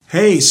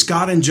Hey,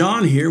 Scott and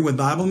John here with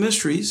Bible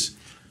Mysteries.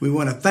 We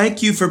want to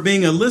thank you for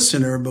being a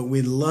listener, but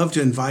we'd love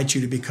to invite you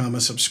to become a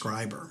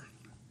subscriber.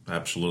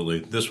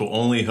 Absolutely. This will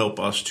only help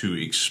us to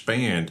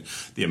expand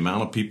the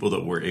amount of people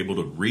that we're able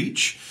to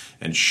reach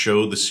and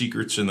show the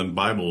secrets in the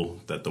Bible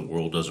that the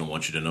world doesn't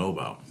want you to know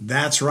about.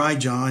 That's right,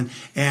 John.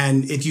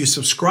 And if you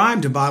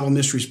subscribe to Bible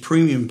Mysteries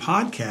Premium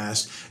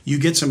Podcast, you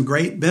get some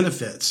great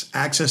benefits.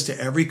 Access to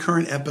every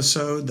current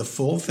episode, the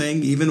full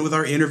thing, even with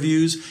our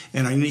interviews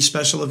and any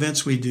special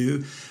events we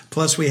do.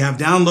 Plus, we have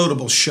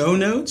downloadable show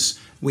notes.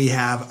 We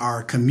have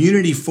our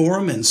community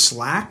forum and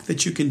Slack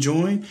that you can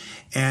join.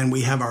 And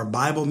we have our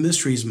Bible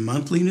Mysteries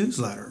monthly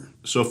newsletter.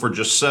 So for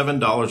just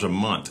 $7 a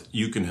month,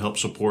 you can help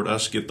support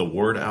us get the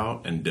word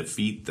out and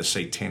defeat the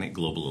satanic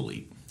global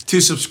elite. To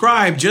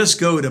subscribe,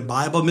 just go to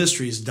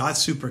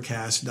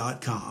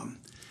BibleMysteries.supercast.com.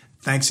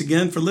 Thanks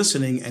again for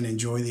listening and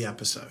enjoy the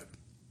episode.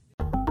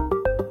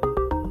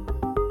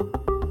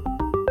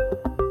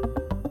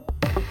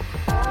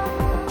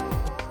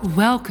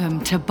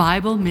 Welcome to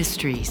Bible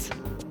Mysteries.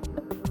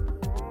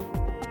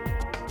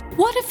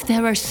 What if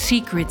there are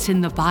secrets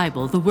in the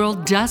Bible the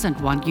world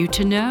doesn't want you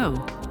to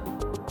know?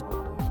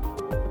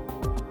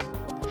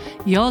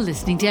 You're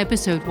listening to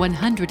episode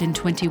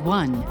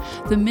 121,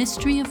 The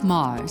Mystery of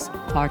Mars,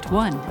 Part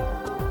 1.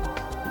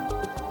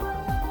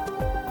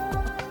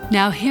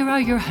 Now here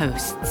are your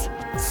hosts,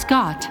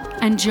 Scott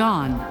and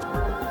John.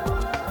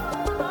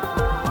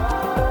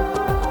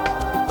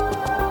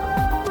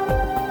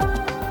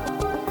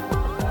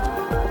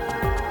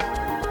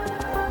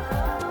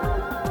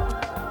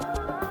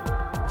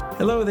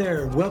 Hello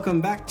there. Welcome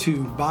back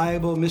to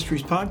Bible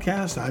Mysteries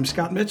Podcast. I'm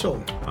Scott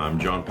Mitchell. I'm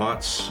John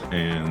Potts,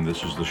 and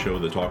this is the show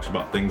that talks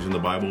about things in the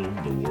Bible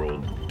the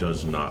world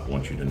does not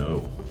want you to know.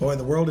 Boy,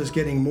 the world is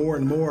getting more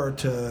and more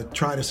to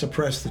try to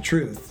suppress the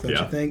truth, don't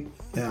you think?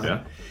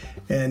 Yeah.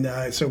 And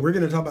so we're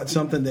going to talk about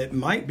something that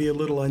might be a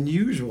little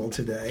unusual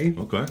today.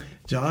 Okay.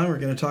 John, we're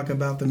going to talk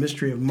about the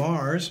mystery of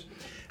Mars.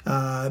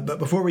 But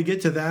before we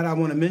get to that, I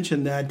want to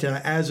mention that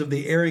as of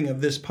the airing of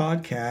this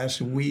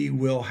podcast, we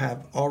will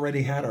have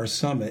already had our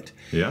summit.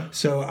 Yeah.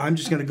 So I'm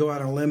just going to go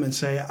out on a limb and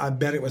say I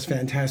bet it was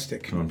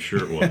fantastic. I'm sure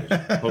it was.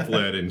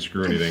 Hopefully I didn't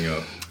screw anything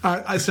up.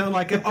 I sound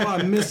like,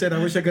 I missed it.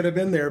 I wish I could have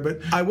been there.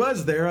 But I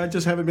was there. I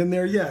just haven't been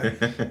there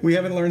yet. We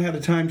haven't learned how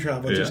to time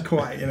travel just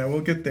quite.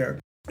 We'll get there.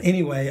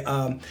 Anyway,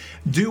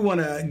 do want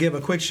to give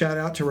a quick shout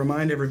out to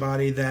remind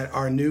everybody that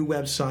our new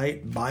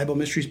website, Bible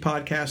Mysteries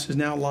Podcast, is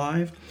now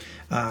live.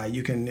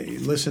 You can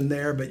listen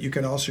there, but you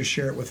can also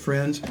share it with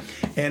friends.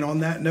 And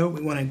on that note,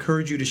 we want to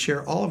encourage you to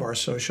share all of our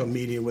social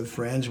media with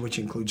friends, which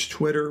includes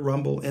Twitter,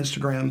 Rumble,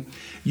 Instagram,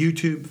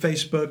 YouTube,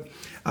 Facebook.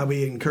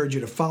 We encourage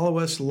you to follow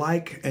us,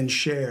 like, and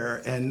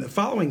share. And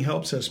following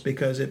helps us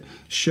because it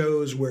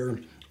shows we're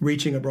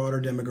reaching a broader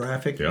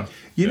demographic. Yeah.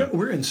 You know,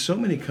 we're in so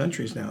many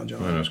countries now,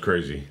 John. Man, that's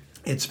crazy.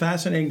 It's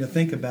fascinating to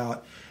think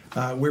about.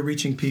 We're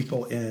reaching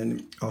people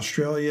in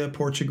Australia,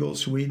 Portugal,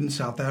 Sweden,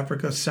 South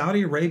Africa,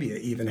 Saudi Arabia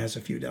even has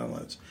a few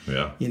downloads.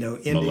 Yeah.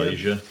 India.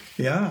 Malaysia.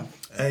 Yeah.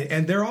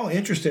 And they're all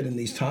interested in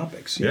these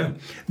topics. Yeah. Know?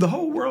 The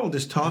whole world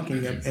is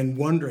talking and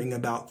wondering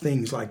about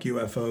things like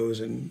UFOs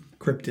and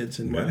cryptids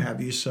and what have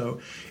you. So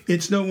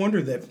it's no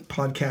wonder that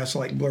podcasts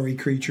like Blurry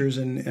Creatures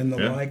and the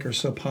like are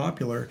so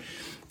popular.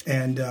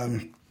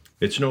 And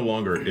it's no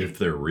longer if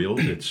they're real,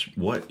 it's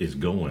what is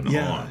going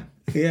on.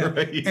 Yeah,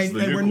 right? and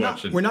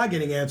we're not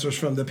getting answers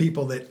from the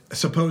people that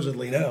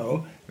supposedly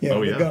know,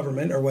 the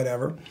government or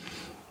whatever.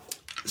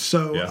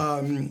 So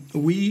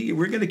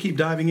we're going to keep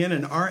diving in,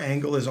 and our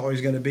angle is always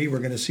going to be we're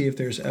going to see if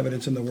there's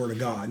evidence in the Word of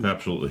God.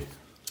 Absolutely.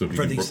 So if you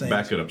can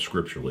back it up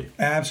scripturally.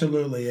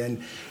 Absolutely.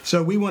 And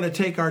so we want to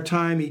take our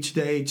time each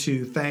day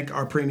to thank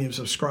our premium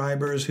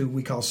subscribers, who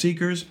we call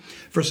Seekers,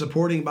 for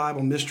supporting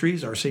Bible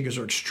Mysteries. Our Seekers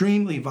are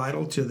extremely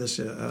vital to this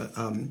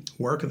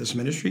work of this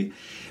ministry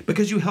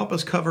because you help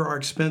us cover our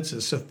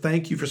expenses. So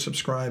thank you for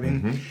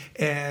subscribing. Mm-hmm.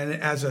 And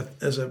as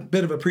a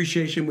bit of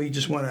appreciation, we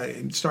just want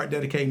to start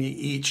dedicating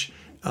each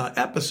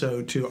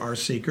episode to our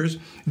Seekers.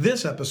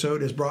 This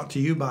episode is brought to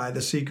you by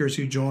the Seekers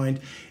who joined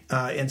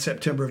in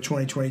September of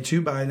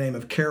 2022 by the name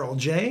of Carol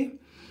J.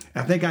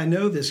 I think I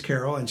know this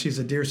Carol, and she's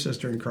a dear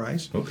sister in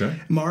Christ. Okay.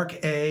 Mark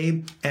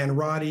A. and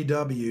Roddy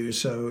W.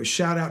 So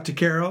shout out to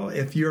Carol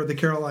if you're the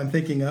Carol I'm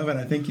thinking of, and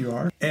I think you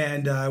are.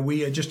 And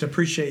we just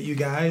appreciate you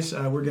guys.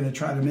 We're going to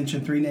try to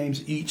mention 3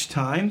 names each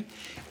time,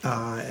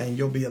 and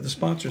you'll be the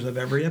sponsors of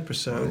every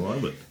episode. I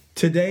love it.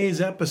 Today's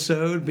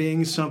episode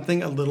being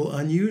something a little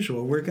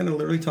unusual. We're going to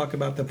literally talk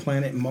about the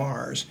planet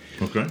Mars.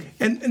 Okay.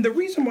 And the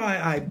reason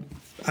why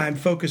I'm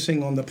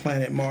focusing on the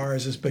planet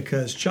Mars is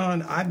because,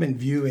 John, I've been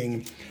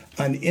viewing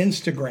an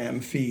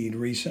Instagram feed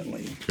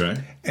recently.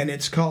 Okay. And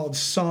it's called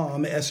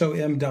SOM,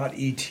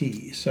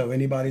 SOM.ET. So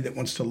anybody that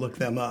wants to look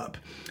them up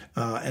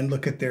and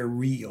look at their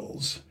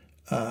reels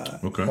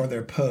or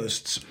their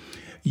posts,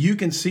 you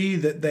can see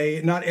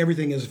that not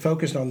everything is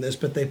focused on this,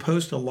 but they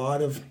post a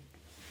lot of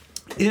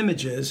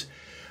images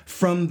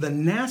from the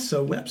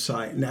NASA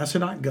website,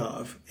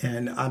 nasa.gov,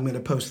 and I'm going to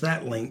post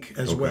that link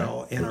as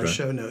well in our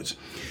show notes.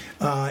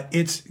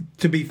 It's,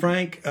 to be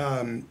frank,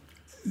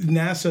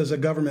 NASA is a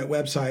government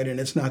website, and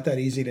it's not that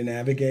easy to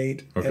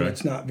navigate, Okay. and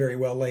it's not very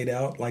well laid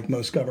out like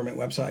most government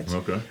websites.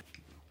 Okay.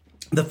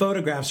 The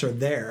photographs are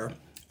there,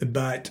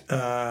 but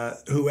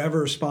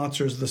whoever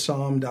sponsors the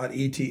Psalm.et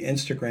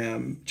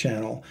Instagram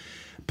channel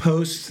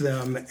posts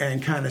them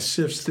and kind of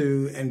sifts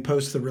through and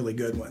posts the really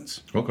good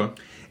ones. Okay.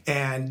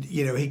 And,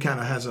 he kind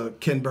of has a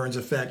Ken Burns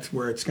effect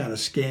where it's kind of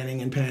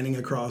scanning and panning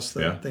across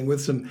the thing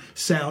with some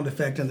sound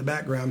effect in the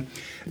background.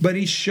 But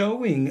he's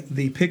showing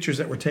the pictures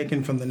that were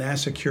taken from the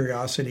NASA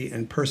Curiosity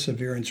and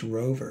Perseverance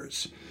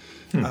rovers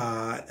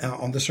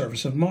on the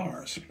surface of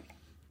Mars.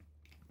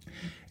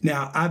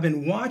 Now, I've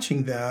been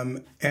watching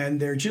them, and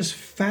they're just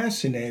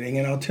fascinating.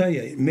 And I'll tell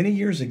you, many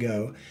years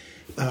ago,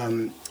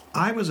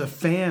 I was a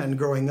fan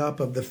growing up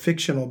of the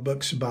fictional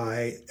books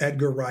by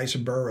Edgar Rice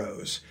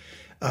Burroughs.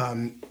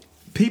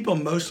 People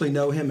mostly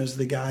know him as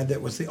the guy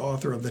that was the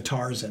author of the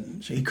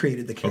Tarzan. So he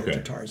created the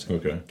character Tarzan.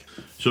 Okay.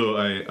 So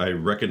I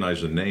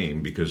recognize the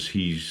name because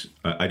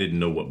I didn't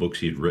know what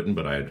books he had written,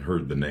 but I had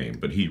heard the name.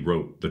 But he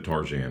wrote the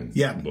Tarzan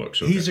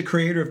books. Okay. He's a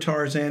creator of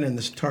Tarzan and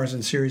the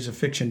Tarzan series of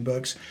fiction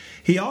books.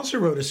 He also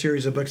wrote a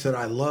series of books that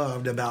I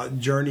loved about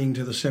journeying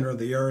to the center of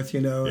the earth.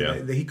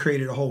 He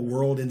created a whole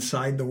world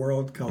inside the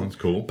world called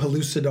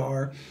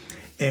Pellucidar.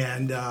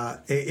 And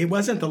it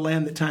wasn't The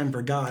Land That Time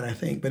Forgot, I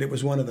think, but it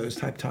was one of those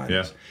type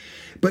titles. Yeah.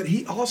 But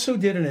he also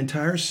did an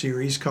entire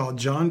series called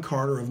John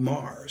Carter of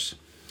Mars.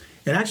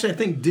 And actually, I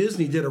think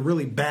Disney did a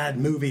really bad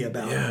movie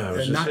about it. Yeah, I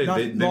was going to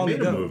say, they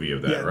made a movie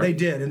of that, right? They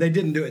did, and they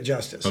didn't do it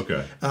justice.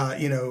 Okay.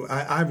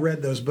 I've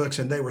read those books,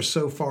 and they were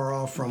so far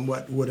off from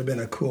what would have been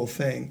a cool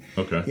thing.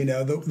 Okay.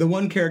 The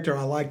one character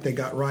I liked they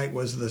got right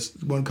was this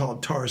one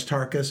called Tars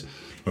Tarkas.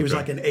 He was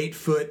like an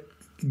 8-foot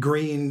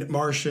green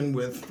Martian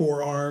with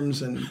 4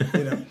 arms,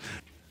 and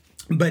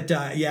But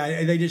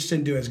they just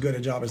didn't do as good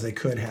a job as they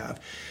could have.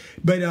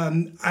 But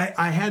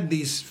I had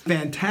these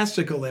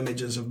fantastical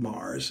images of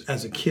Mars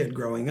as a kid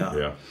growing up.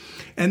 Yeah.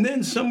 And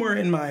then somewhere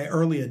in my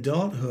early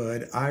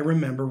adulthood, I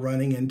remember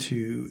running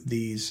into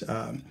these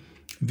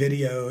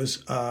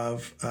videos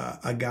of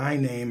a guy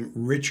named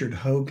Richard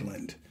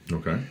Hoagland,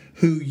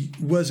 who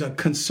was a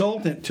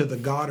consultant to the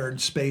Goddard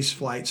Space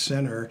Flight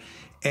Center.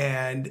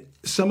 And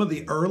some of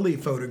the early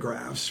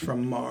photographs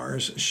from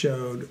Mars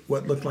showed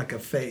what looked like a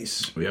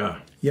face. Yeah.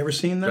 You ever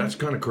seen that? That's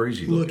kind of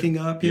crazy looking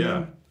up, you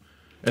know?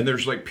 And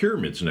there's like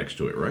pyramids next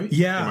to it, right?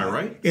 Yeah. Am I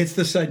right? It's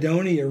the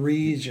Cydonia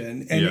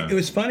region. And it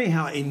was funny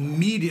how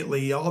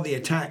immediately all the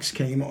attacks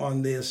came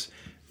on this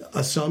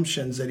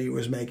assumptions that he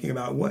was making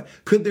about what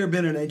could there have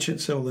been an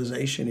ancient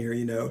civilization here,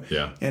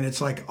 Yeah. And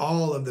it's like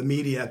all of the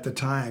media at the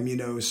time,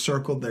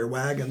 circled their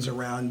wagons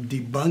around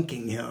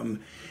debunking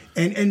him.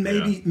 And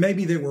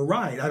maybe they were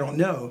right. I don't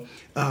know.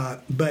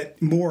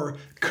 But more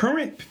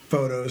current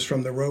photos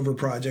from the rover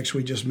projects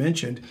we just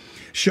mentioned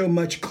show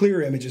much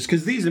clearer images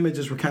because these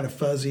images were kind of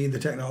fuzzy, the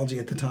technology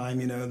at the time,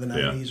 the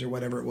 90s or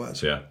whatever it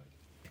was. Yeah.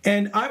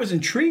 And I was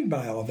intrigued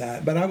by all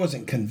that, but I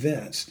wasn't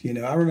convinced.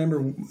 I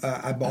remember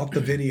I bought the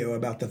video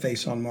about the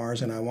face on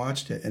Mars and I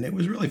watched it, and it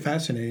was really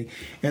fascinating.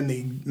 And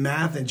the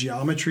math and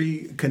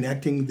geometry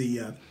connecting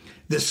the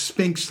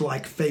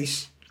Sphinx-like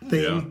face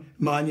thing,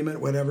 monument,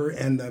 whatever,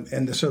 and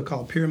the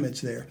so-called pyramids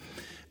there.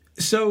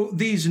 So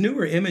these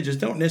newer images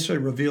don't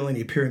necessarily reveal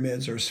any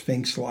pyramids or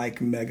Sphinx-like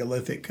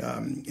megalithic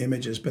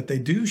images, but they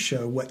do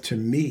show what to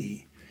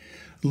me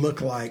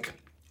look like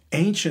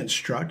ancient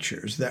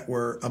structures that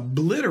were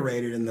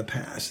obliterated in the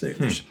past.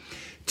 There's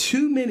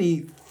too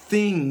many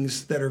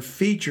things that are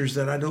features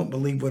that I don't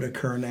believe would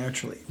occur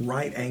naturally.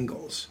 Right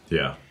angles,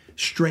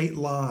 straight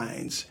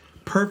lines,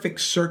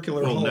 perfect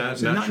circular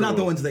holes. Not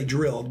the ones they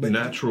drilled, but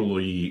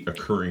naturally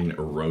occurring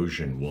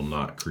erosion will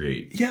not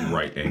create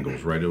right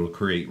angles, right? It will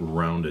create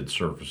rounded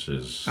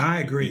surfaces. I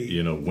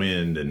agree.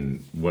 Wind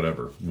and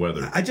whatever,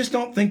 weather. I just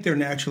don't think they're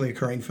naturally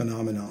occurring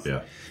phenomena.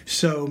 Yeah.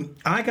 So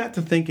I got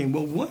to thinking,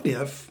 well, what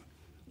if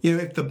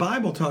the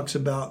Bible talks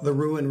about the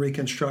ruin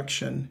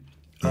reconstruction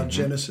of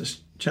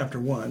Genesis chapter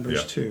 1,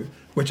 verse 2,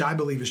 which I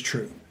believe is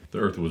true. The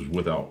earth was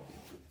without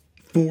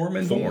form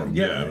and void.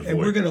 And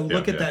we're going to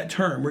look at that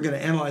term. We're going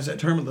to analyze that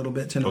term a little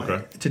bit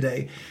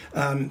today.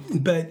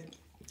 But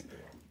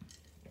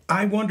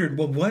I wondered,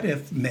 well, what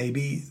if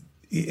maybe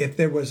if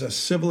there was a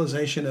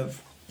civilization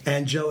of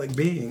angelic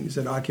beings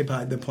that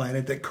occupied the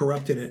planet that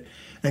corrupted it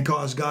and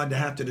caused God to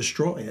have to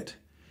destroy it,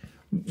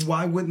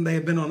 why wouldn't they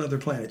have been on other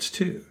planets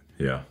too?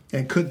 Yeah.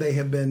 And could they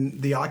have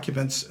been the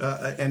occupants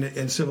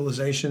and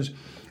civilizations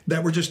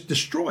that were just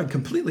destroyed,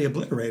 completely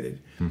obliterated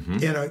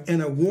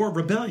in a war of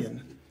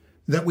rebellion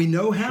that we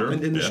know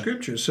happened in the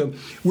scriptures? So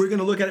we're going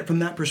to look at it from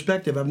that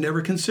perspective. I've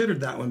never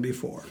considered that one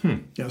before.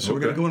 So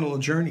we're going to go on a little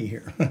journey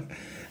here.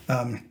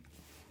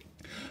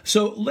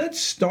 So let's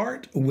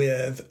start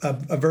with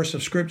a verse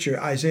of Scripture,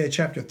 Isaiah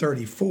chapter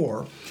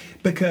 34,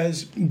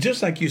 because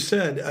just like you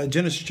said,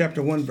 Genesis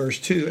chapter 1, verse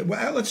 2,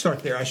 well, let's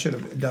start there. I should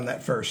have done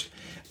that first.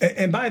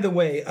 And by the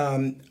way,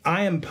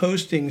 I am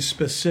posting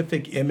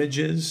specific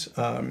images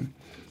for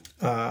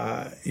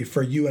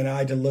you and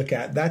I to look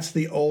at. That's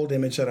the old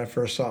image that I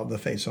first saw of the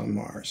face on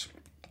Mars.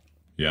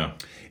 Yeah.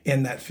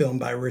 In that film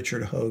by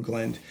Richard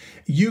Hoagland.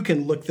 You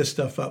can look this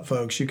stuff up,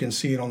 folks. You can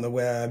see it on the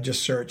web.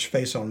 Just search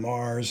Face on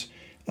Mars.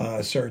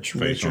 Search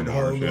Face Richard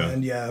on Mars,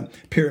 Hoagland,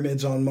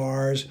 Pyramids on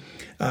Mars.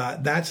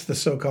 That's the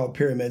so-called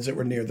pyramids that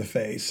were near the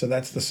face. So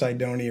that's the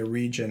Cydonia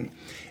region.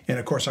 And,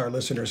 of course, our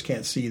listeners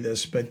can't see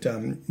this, but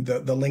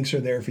the links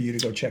are there for you to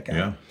go check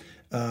out.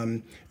 Yeah.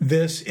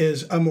 This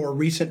is a more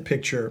recent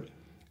picture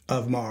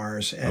of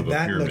Mars, and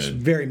that pyramid. looks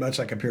very much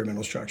like a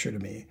pyramidal structure to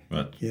me.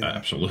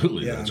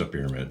 Absolutely, that's a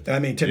pyramid. I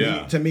mean,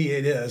 to me,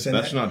 it is. And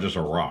that's not just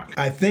a rock.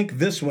 I think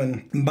this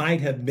one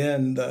might have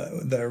been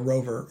the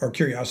rover or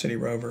Curiosity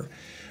rover.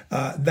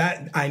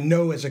 That I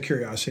know is a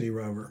Curiosity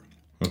rover.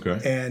 Okay.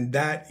 And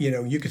that,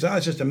 you could say,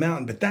 it's just a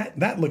mountain, but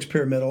that looks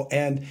pyramidal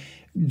and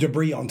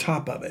debris on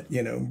top of it,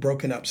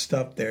 broken up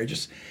stuff there.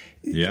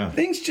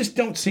 Things just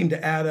don't seem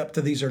to add up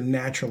to these are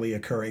naturally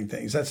occurring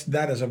things.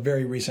 That is a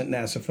very recent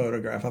NASA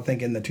photograph, I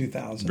think in the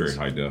 2000s. Very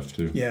high def,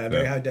 too. Yeah,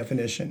 very high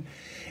definition.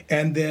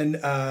 And then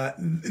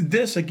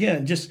this,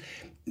 again,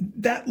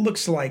 that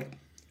looks like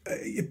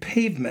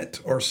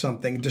pavement or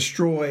something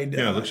destroyed.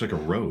 Yeah, it looks like a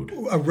road.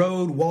 A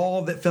road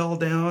wall that fell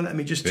down. I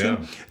mean, just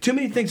too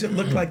many things that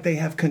look like they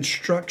have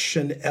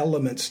construction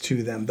elements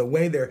to them. The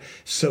way they're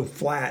so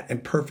flat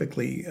and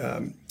perfectly,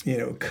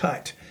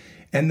 cut.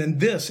 And then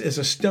this is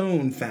a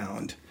stone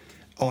found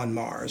on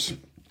Mars.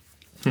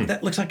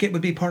 That looks like it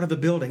would be part of a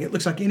building. It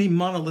looks like any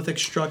monolithic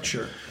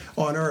structure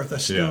on Earth. A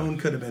stone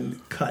could have been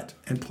cut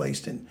and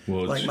placed in,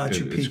 like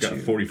Machu Picchu. It's got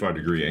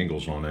 45-degree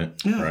angles on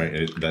it,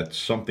 right? That's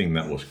something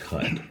that was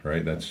cut,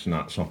 right? That's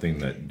not something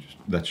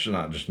that's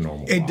not just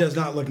normal. It does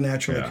not look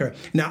naturally occur.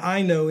 Now,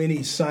 I know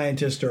any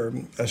scientist or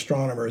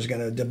astronomer is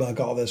going to debunk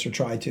all this or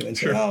try to and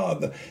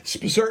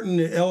say, certain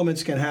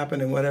elements can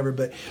happen and whatever,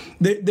 but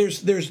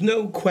there's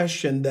no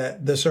question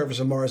that the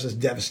surface of Mars is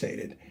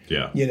devastated.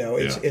 Yeah.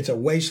 It's a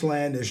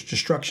wasteland. There's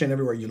destruction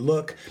everywhere you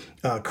look,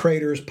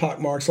 craters,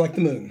 pockmarks like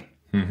the moon.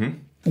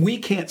 Mm-hmm. We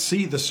can't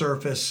see the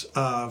surface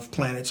of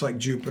planets like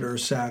Jupiter,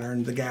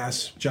 Saturn, the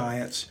gas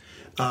giants,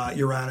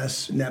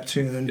 Uranus,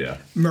 Neptune,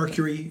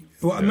 Mercury.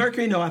 Well,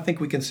 Mercury, no, I think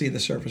we can see the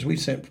surface. We've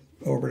sent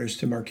orbiters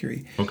to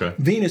Mercury. Okay.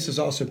 Venus is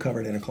also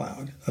covered in a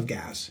cloud of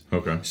gas.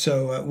 Okay.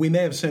 So we may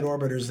have sent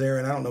orbiters there,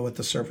 and I don't know what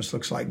the surface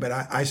looks like, but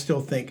I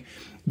still think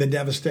the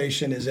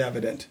devastation is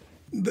evident.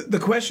 The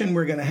question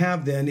we're going to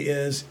have then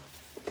is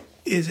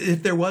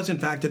if there was, in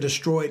fact, a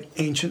destroyed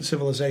ancient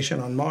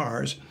civilization on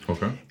Mars,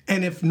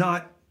 and if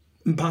not,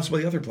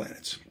 possibly other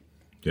planets.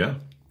 Yeah.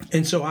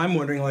 And so I'm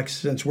wondering,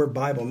 since we're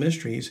Bible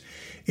mysteries,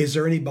 is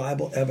there any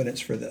Bible evidence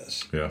for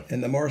this? Yeah.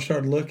 And the more I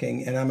started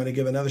looking, and I'm going to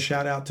give another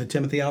shout out to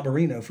Timothy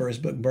Alberino for his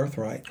book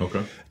Birthright,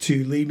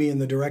 to lead me in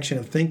the direction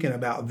of thinking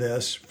about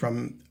this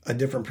from a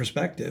different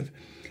perspective.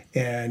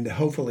 And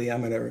hopefully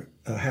I'm going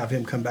to have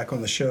him come back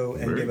on the show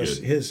and give us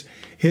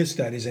his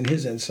studies and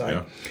his insight.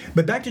 Yeah.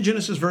 But back to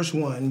Genesis verse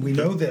 1, we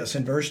know this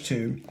in verse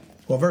 2.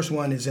 Well, verse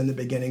 1 is, in the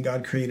beginning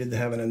God created the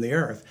heaven and the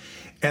earth.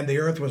 And the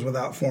earth was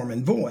without form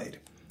and void.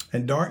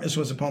 And darkness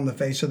was upon the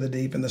face of the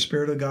deep, and the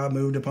Spirit of God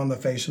moved upon the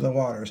face of the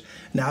waters.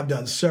 Now, I've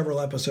done several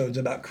episodes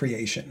about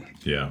creation.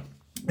 Yeah.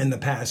 In the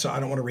past, so I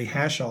don't want to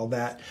rehash all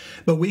that.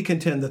 But we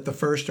contend that the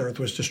first earth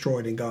was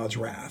destroyed in God's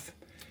wrath.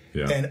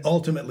 Yeah. And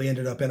ultimately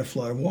ended up in a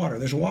flood of water.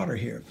 There's water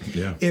here.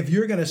 Yeah. If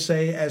you're going to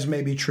say, as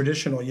maybe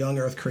traditional young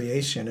earth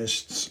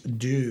creationists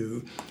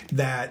do,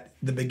 that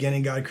the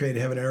beginning God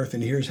created heaven and earth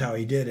and here's how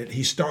he did it.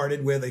 He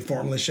started with a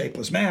formless,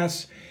 shapeless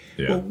mass.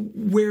 Yeah. Well,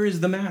 where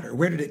is the matter?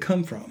 Where did it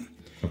come from?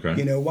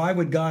 Okay. Why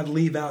would God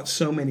leave out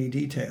so many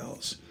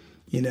details?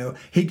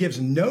 He gives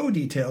no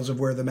details of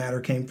where the matter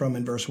came from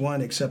in verse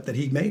 1 except that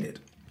he made it.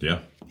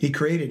 Yeah. He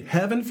created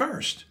heaven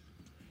first.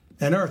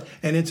 And earth.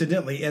 And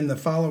incidentally, in the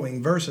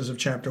following verses of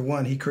chapter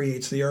 1, he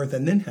creates the earth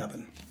and then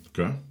heaven.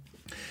 Okay.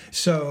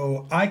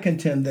 So I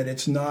contend that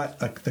it's not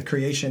the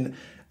creation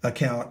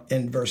account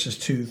in verses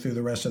 2 through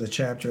the rest of the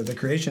chapter. The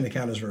creation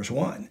account is verse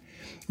 1.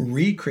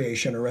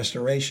 Recreation or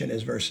restoration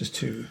is verses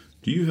 2.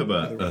 Do you have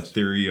a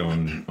theory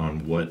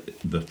on what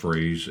the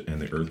phrase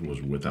 "and the earth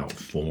was without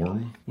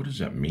form"? What does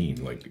that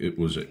mean?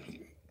 Was it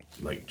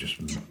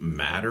just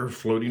matter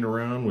floating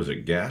around? Was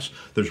it gas?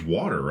 There's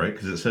water, right?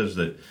 Because it says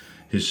that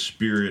his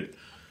spirit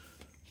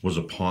was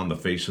upon the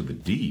face of the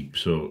deep.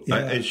 So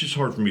it's just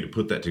hard for me to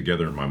put that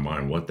together in my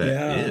mind, what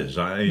that is.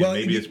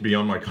 Maybe it's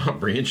beyond my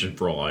comprehension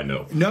for all I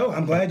know. No,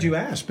 I'm glad you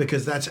asked,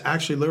 because that's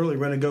actually literally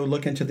going to go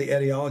look into the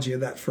etiology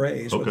of that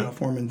phrase, without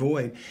form and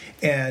void.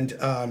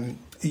 And,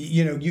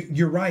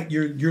 you're right.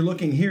 You're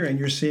looking here and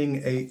you're seeing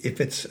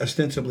if it's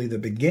ostensibly the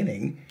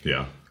beginning,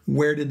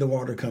 where did the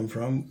water come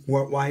from?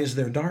 Why is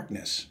there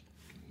darkness?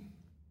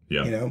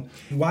 Yeah.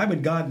 Why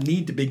would God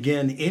need to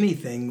begin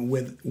anything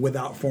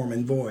without form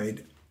and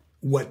void,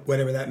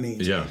 whatever that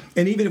means? Yeah.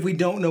 And even if we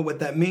don't know what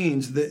that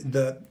means,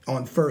 the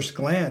on first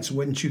glance,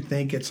 wouldn't you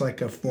think it's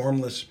like a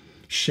formless,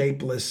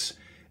 shapeless,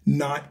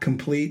 not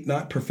complete,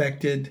 not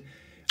perfected?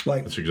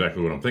 That's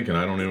exactly what I'm thinking.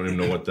 I don't even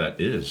know what that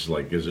is.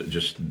 Is it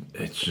just?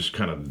 It's just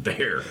kind of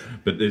there,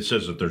 but it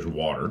says that there's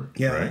water.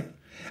 Yeah. Right?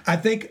 I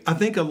think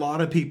a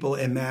lot of people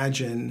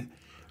imagine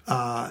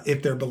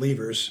if they're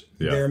believers.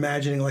 Yeah. They're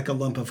imagining like a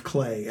lump of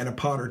clay, and a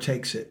potter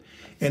takes it,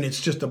 and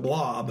it's just a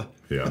blob.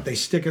 Yeah. But they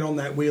stick it on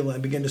that wheel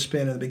and begin to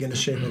spin, and begin to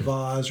shape a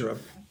vase or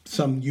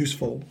some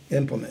useful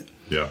implement.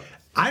 Yeah.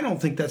 I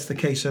don't think that's the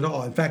case at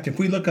all. In fact, if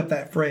we look up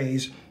that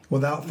phrase,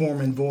 without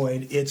form and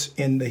void, it's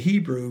in the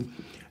Hebrew,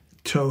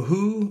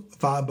 tohu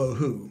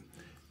vabohu.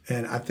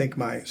 And I think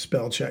my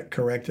spell check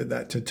corrected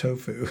that to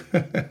tofu,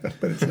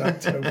 but it's not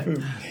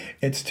tofu.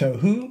 It's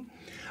tohu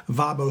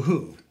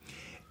vabohu.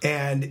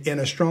 And in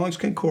a Strong's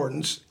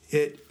Concordance,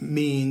 it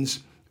means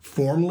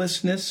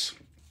formlessness,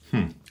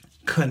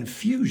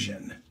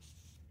 confusion,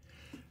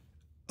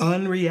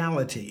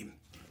 unreality,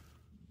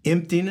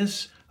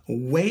 emptiness,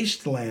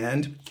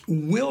 wasteland,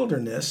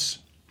 wilderness,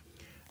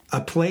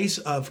 a place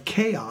of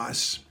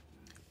chaos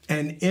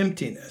and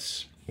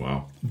emptiness.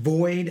 Wow.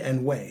 Void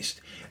and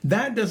waste.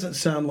 That doesn't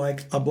sound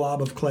like a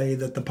blob of clay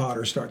that the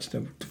potter starts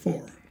to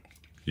form.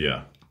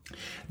 Yeah.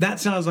 That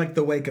sounds like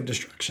the wake of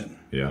destruction.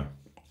 Yeah.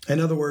 In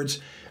other words,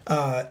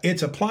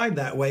 it's applied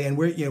that way, and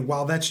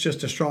while that's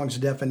just a Strong's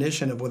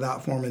definition of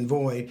without form and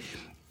void,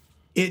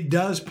 it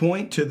does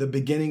point to the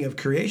beginning of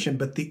creation,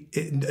 but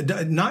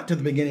not to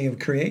the beginning of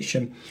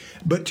creation,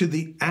 but to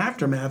the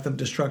aftermath of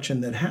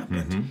destruction that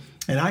happened. Mm-hmm.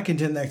 And I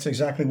contend that's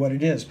exactly what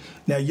it is.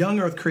 Now, young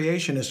Earth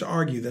creationists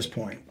argue this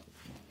point,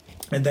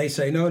 and they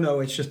say, no,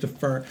 it's just a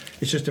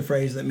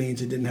phrase that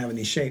means it didn't have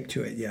any shape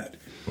to it yet.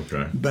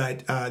 Okay.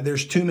 But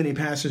there's too many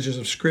passages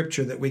of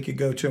Scripture that we could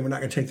go to, and we're not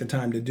going to take the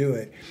time to do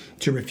it,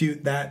 to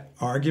refute that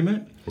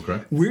argument.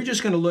 Okay. We're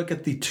just going to look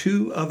at the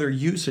two other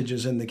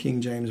usages in the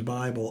King James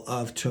Bible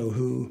of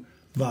tohu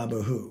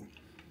vabohu.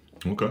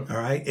 Okay.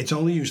 All right? It's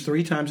only used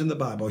 3 times in the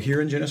Bible,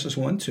 here in Genesis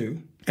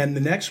 1:2, and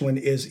the next one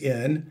is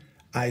in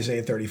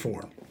Isaiah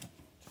 34.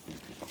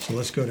 So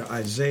let's go to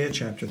Isaiah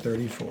chapter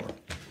 34.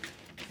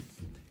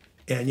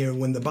 And,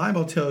 when the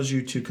Bible tells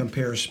you to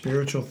compare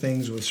spiritual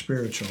things with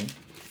spiritual,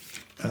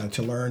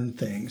 to learn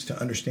things, to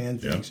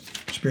understand things.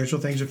 Yeah. Spiritual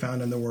things are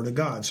found in the Word of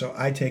God. So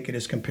I take it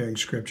as comparing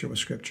Scripture with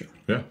Scripture.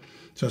 Yeah.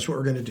 So that's what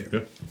we're going to do.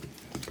 Yeah.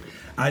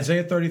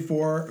 Isaiah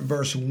 34,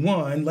 verse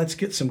 1, let's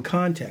get some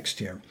context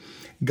here.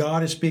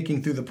 God is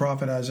speaking through the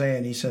prophet Isaiah,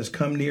 and he says,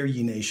 "Come near,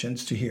 ye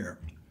nations, to hear.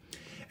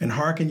 And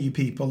hearken, ye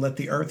people, let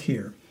the earth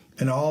hear,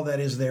 and all that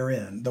is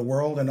therein, the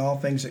world and all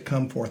things that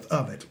come forth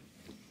of it.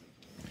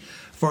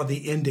 For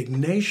the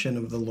indignation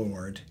of the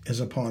Lord is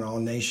upon all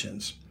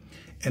nations,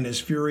 and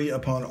his fury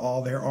upon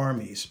all their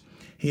armies.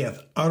 He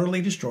hath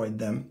utterly destroyed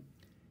them.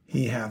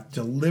 He hath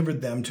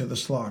delivered them to the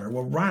slaughter."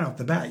 Well, right off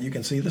the bat, you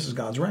can see this is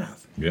God's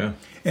wrath. Yeah.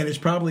 And it's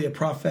probably a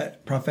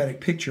prophetic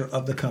picture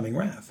of the coming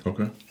wrath.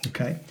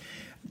 Okay.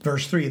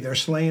 Verse 3, "Their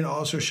slain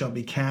also shall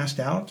be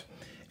cast out,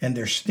 and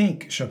their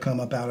stink shall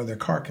come up out of their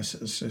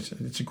carcasses."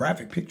 It's a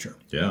graphic picture.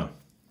 Yeah.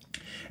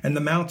 "And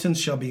the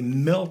mountains shall be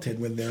melted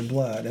with their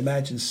blood."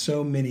 Imagine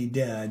so many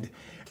dead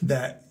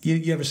that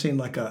you ever seen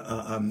like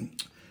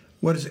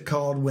what is it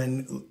called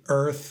when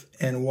earth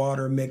and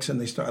water mix and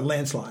they start a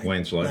landslide?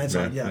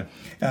 Landslide, yeah.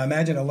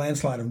 Imagine a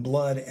landslide of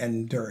blood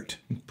and dirt.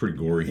 Pretty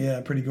gory. Yeah,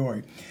 pretty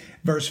gory.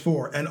 Verse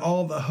 4, "And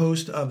all the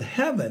host of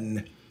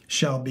heaven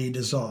shall be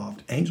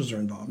dissolved." Angels are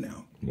involved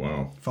now.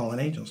 Wow.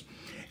 Fallen angels.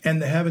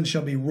 "And the heavens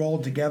shall be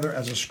rolled together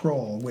as a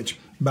scroll," which,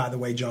 by the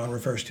way, John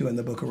refers to in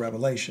the book of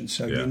Revelation.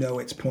 So you know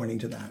it's pointing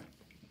to that.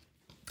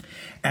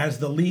 "As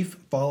the leaf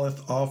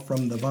falleth off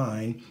from the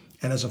vine,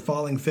 and as a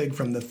falling fig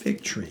from the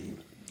fig tree.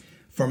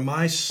 For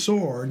my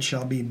sword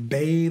shall be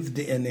bathed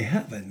in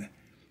heaven."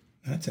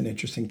 That's an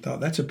interesting thought.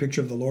 That's a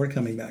picture of the Lord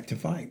coming back to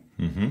fight.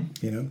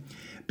 Mm-hmm.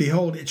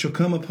 "Behold, it shall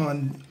come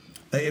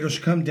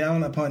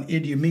down upon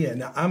Idumea."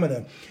 Now, I'm going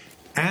to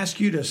ask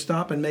you to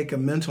stop and make a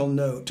mental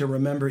note to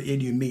remember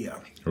Idumea.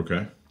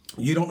 Okay.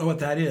 You don't know what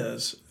that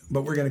is,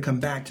 but we're going to come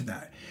back to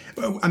that.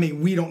 I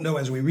mean, we don't know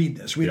as we read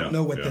this. We don't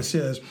know what this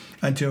is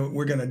until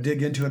we're going to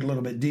dig into it a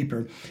little bit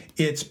deeper.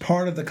 It's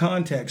part of the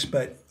context,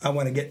 but I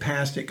want to get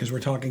past it because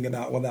we're talking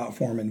about without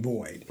form and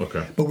void.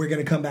 Okay. But we're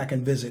going to come back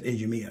and visit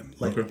Idumea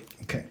later.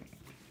 Okay.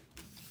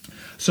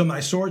 "So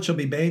my sword shall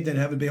be bathed in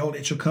heaven. Behold,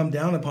 it shall come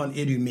down upon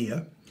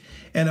Idumea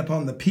and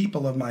upon the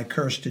people of my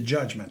curse to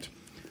judgment.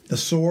 The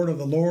sword of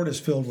the Lord is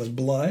filled with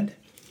blood.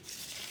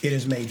 It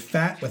is made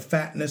fat with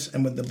fatness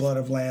and with the blood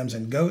of lambs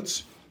and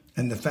goats,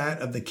 and the fat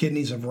of the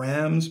kidneys of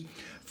rams.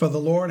 For the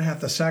Lord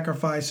hath a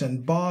sacrifice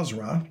in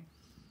Bozrah,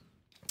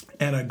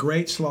 and a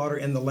great slaughter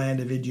in the land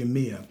of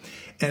Idumea."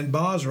 And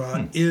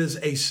Bozrah is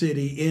a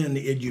city in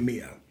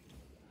Idumea.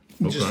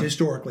 Just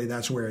historically,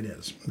 that's where it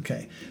is.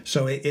 Okay,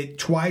 so it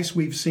twice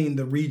we've seen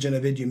the region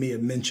of Idumea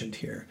mentioned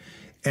here,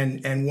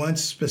 and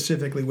once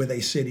specifically with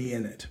a city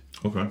in it.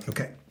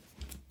 Okay.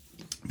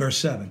 Verse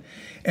 7,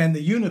 "And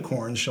the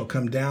unicorns shall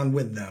come down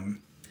with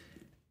them,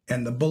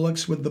 and the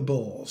bullocks with the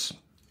bulls,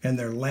 and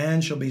their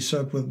land shall be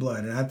soaked with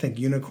blood." And I think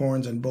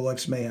unicorns and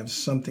bullocks may have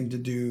something to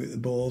do,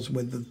 bulls,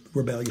 with the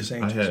rebellious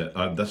angels.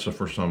 That's the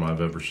first time I've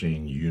ever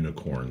seen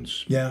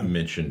unicorns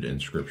mentioned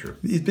in Scripture.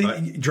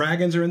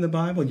 Dragons are in the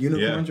Bible.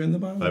 Unicorns are in the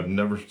Bible. I've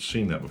never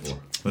seen that before.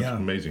 That's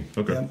amazing.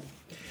 Okay.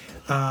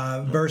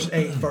 Verse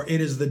 8, "For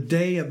it is the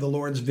day of the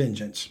Lord's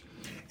vengeance,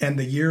 and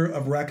the year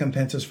of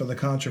recompenses for the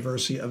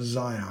controversy of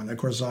Zion. Of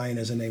course, Zion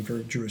is a name for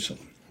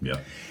Jerusalem. Yeah.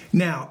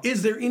 Now,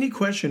 is there any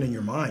question in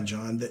your mind,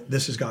 John, that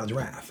this is God's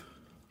wrath?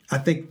 I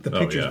think the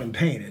picture's been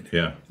painted.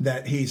 Yeah.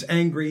 That he's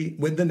angry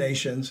with the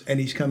nations and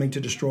he's coming to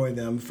destroy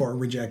them for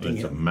rejecting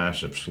him. It's a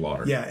massive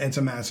slaughter. Yeah, it's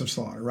a massive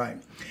slaughter, right.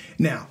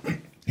 Now,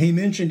 he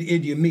mentioned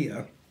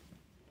Idumea.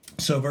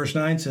 So verse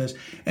 9 says,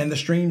 and the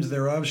streams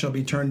thereof shall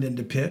be turned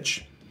into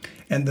pitch,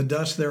 and the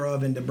dust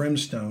thereof into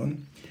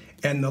brimstone,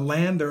 and the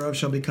land thereof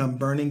shall become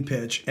burning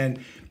pitch.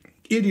 And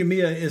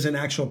Idumea is an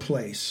actual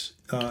place.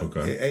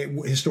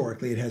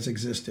 Historically, it has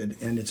existed,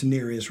 and it's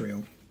near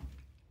Israel.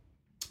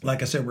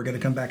 Like I said, we're going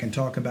to come back and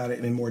talk about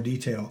it in more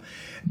detail.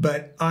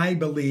 But I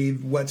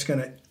believe what's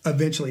going to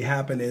eventually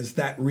happen is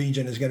that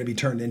region is going to be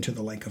turned into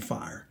the lake of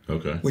fire.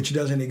 Okay. Which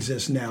doesn't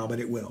exist now, but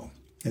it will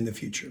in the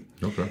future.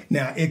 Okay.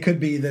 Now, it could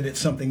be that it's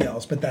something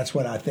else, but that's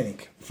what I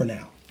think for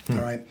now. All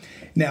right.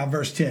 Now,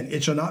 verse 10,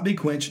 it shall not be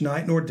quenched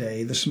night nor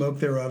day. The smoke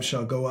thereof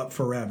shall go up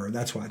forever.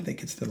 That's why I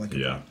think it's the lake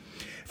of fire.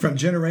 From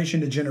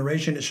generation to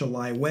generation it shall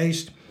lie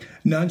waste.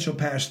 None shall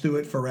pass through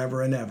it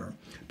forever and ever.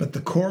 But the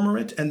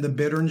cormorant and the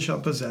bittern shall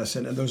possess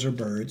it, and those are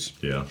birds.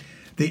 Yeah.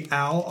 The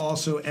owl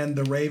also and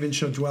the raven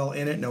shall dwell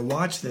in it. Now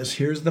watch this.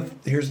 Here's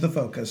the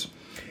focus.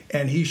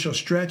 And he shall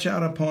stretch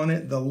out upon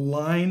it the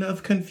line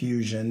of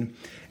confusion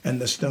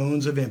and the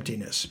stones of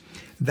emptiness.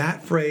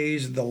 That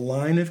phrase, the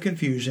line of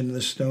confusion and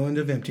the stone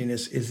of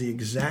emptiness, is the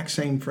exact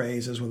same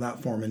phrase as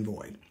without form and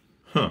void.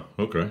 Huh,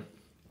 okay.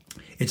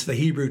 It's the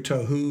Hebrew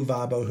tohu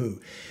vabohu.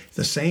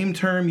 The same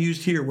term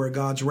used here where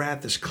God's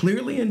wrath is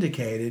clearly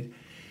indicated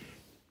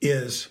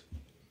is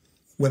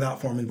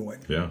without form and void.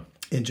 Yeah.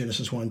 In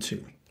Genesis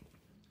 1:2.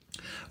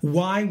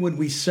 Why would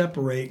we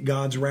separate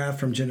God's wrath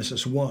from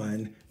Genesis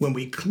 1 when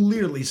we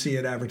clearly see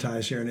it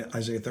advertised here in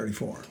Isaiah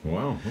 34?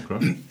 Wow,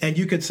 okay. And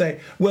you could say,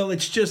 well,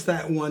 it's just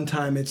that one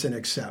time, it's an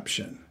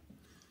exception.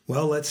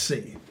 Well, let's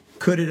see.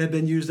 Could it have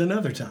been used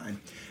another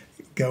time?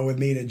 Go with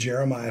me to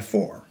Jeremiah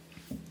 4.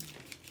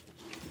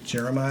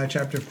 Jeremiah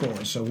chapter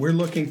 4. So we're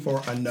looking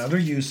for another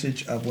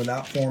usage of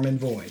without form and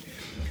void.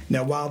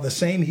 Now, while the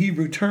same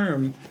Hebrew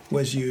term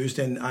was used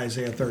in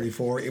Isaiah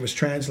 34, it was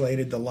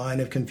translated the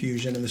line of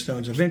confusion and the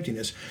stones of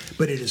emptiness,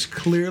 but it is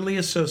clearly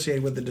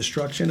associated with the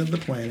destruction of the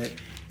planet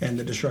and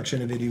the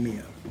destruction of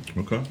Idumea.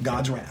 Okay.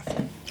 God's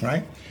wrath.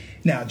 Right?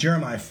 Now,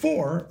 Jeremiah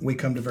 4, we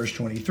come to verse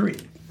 23,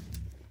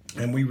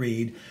 and we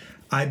read,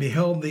 I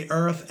beheld the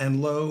earth,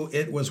 and lo,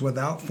 it was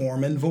without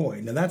form and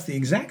void. Now, that's the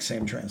exact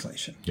same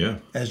translation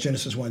as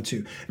Genesis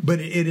 1:2, but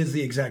it is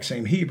the exact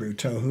same Hebrew,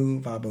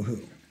 tohu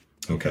vabohu.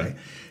 Okay.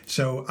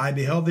 So I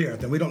beheld the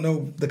earth, and we don't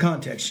know the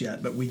context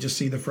yet, but we just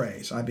see the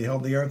phrase. I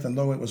beheld the earth, and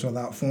lo, it was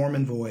without form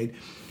and void,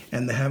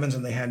 and the heavens,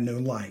 and they had no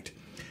light.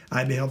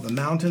 I beheld the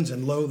mountains,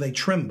 and lo, they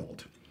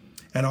trembled,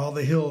 and all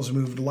the hills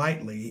moved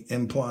lightly,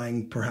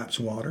 implying perhaps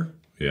water.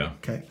 Yeah.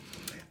 Okay.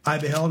 I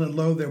beheld, and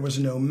lo, there was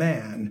no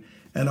man,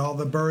 and all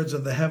the birds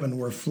of the heaven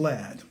were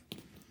fled.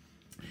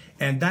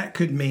 And that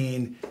could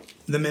mean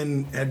the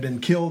men had been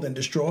killed and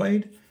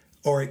destroyed,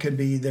 or it could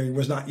be there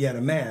was not yet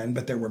a man,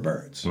 but there were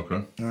birds.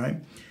 Okay. All right.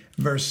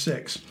 Verse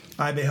 6,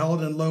 I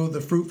beheld, and lo,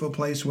 the fruitful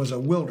place was a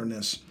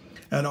wilderness,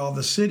 and all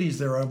the cities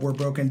thereof were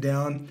broken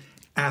down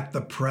at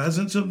the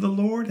presence of the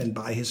Lord and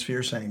by his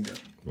fierce anger.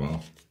 Wow.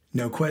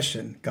 No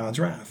question, God's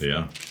wrath.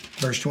 Yeah.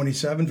 Verse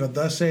 27, for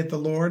thus saith the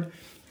Lord,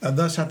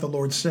 thus hath the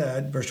Lord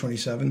said, verse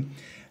 27,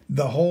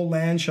 the whole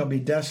land shall be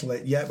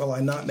desolate, yet will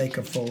I not make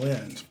a full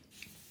end.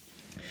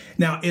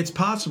 Now, it's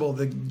possible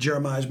that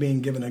Jeremiah is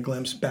being given a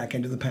glimpse back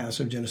into the past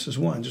of Genesis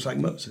 1, just like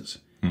Moses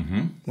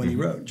when he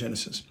wrote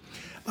Genesis.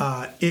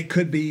 It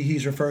could be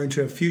he's referring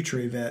to a future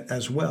event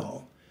as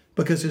well,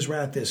 because his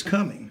wrath is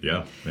coming.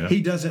 Yeah.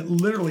 He doesn't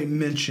literally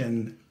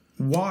mention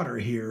water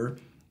here.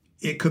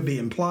 It could be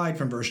implied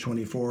from verse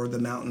 24, the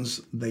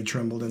mountains, they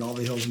trembled, and all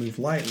the hills moved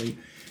lightly.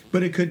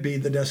 But it could be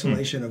the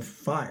desolation of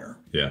fire.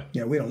 Yeah.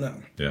 Yeah, we don't know.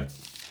 Yeah.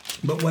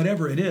 But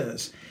whatever it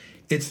is,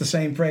 it's the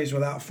same phrase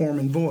without form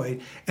and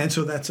void. And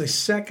so that's a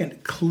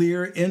second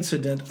clear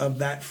incident of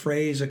that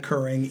phrase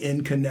occurring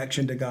in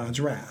connection to God's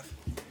wrath.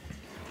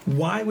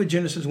 Why would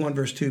Genesis 1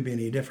 verse 2 be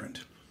any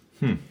different?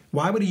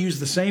 Why would he use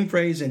the same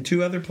phrase in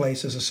two other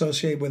places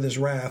associated with his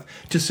wrath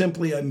to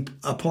simply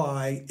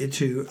apply it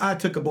to, I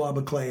took a blob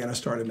of clay and I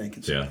started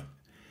making something? Yeah.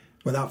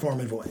 Without form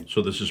and void.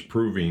 So this is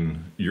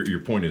proving, your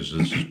point is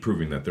this is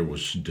proving that there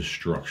was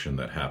destruction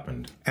that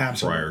happened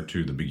prior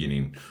to the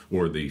beginning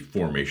or the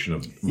reformation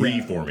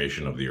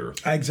of the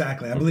earth.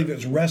 Exactly. I believe it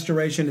was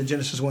restoration in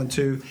Genesis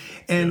 1:2.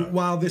 And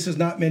while this is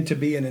not meant to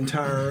be an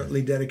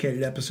entirely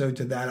dedicated episode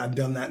to that, I've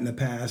done that in the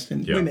past,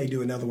 and we may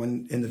do another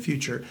one in the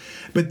future.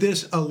 But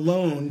this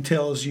alone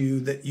tells you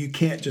that you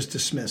can't just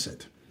dismiss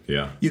it.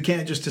 Yeah. You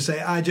can't just to say,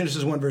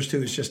 Genesis 1 verse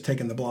 2 is just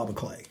taking the blob of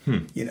clay.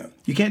 You know,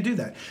 you can't do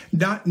that.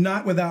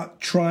 Not without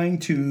trying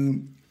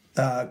to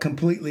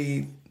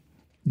completely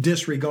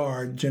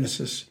disregard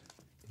Genesis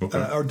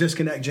or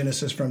disconnect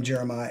Genesis from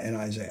Jeremiah and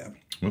Isaiah.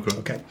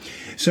 Okay.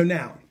 So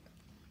now,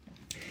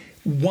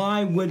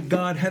 why would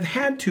God have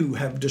had to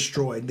have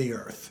destroyed the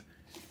earth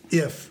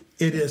if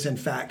it is in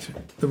fact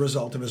the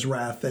result of his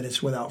wrath, that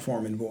it's without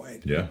form and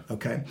void. Yeah.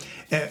 Okay.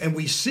 And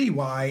we see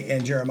why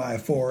in Jeremiah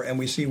 4, and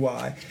we see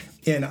why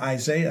in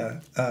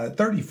Isaiah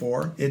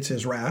 34, it's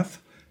his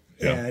wrath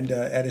and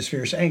at his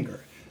fierce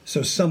anger.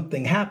 So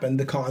something happened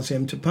to cause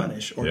him to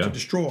punish or to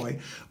destroy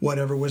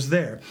whatever was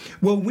there.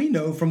 Well, we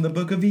know from the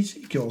book of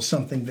Ezekiel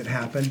something that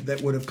happened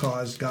that would have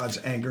caused God's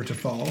anger to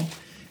fall,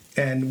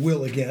 and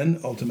will again,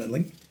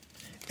 ultimately,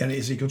 in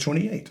Ezekiel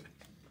 28.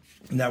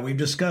 Now, we've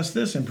discussed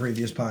this in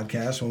previous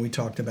podcasts when we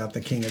talked about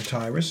the king of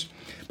Tyrus,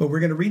 but we're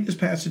going to read this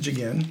passage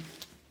again,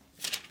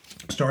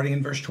 starting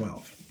in verse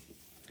 12.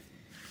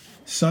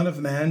 Son of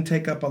man,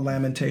 take up a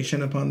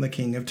lamentation upon the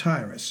king of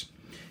Tyrus.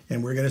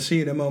 And we're going to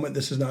see in a moment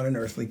this is not an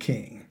earthly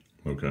king.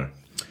 Okay.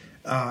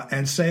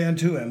 And say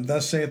unto him,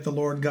 Thus saith the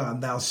Lord God,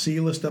 Thou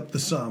sealest up the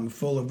sum,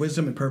 full of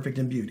wisdom and perfect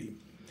in beauty.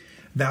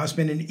 Thou hast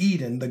been in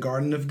Eden, the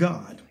garden of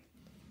God.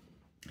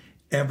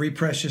 Every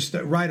precious...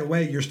 Right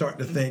away, you're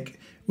starting to think,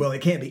 well,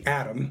 it can't be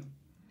Adam.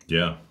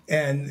 Yeah.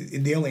 And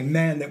the only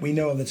man that we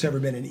know of that's ever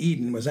been in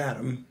Eden was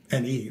Adam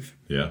and Eve.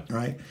 Yeah.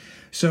 Right?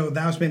 So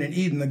thou hast been in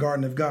Eden, the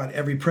garden of God.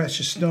 Every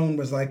precious stone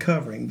was thy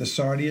covering, the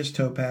sardius,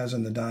 topaz,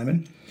 and the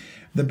diamond,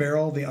 the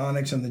beryl, the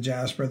onyx, and the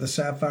jasper, the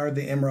sapphire,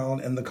 the emerald,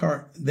 and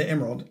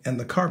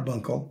the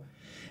carbuncle,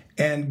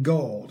 and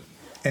gold.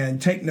 And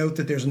take note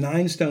that there's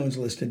 9 stones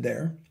listed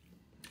there.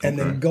 And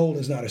then gold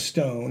is not a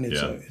stone;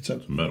 it's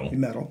a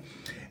metal.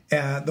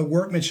 The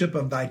workmanship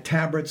of thy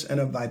tabrets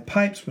and of thy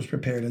pipes was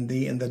prepared in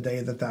thee in the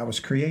day that thou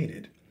wast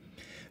created.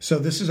 So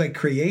this is a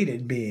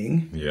created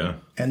being. Yeah.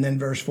 And then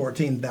verse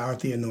 14, thou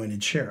art the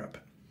anointed cherub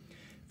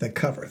that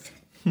covereth.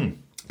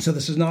 So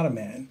this is not a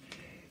man.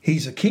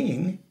 He's a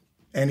king,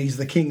 and he's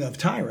the king of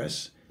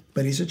Tyrus,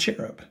 but he's a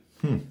cherub,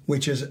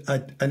 which is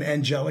an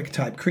angelic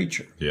type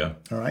creature. Yeah.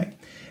 All right.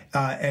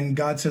 And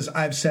God says,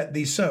 I've set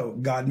thee so.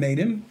 God made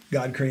him.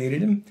 God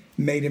created him,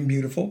 made him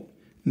beautiful,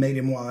 made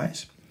him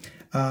wise.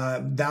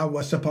 Thou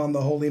wast upon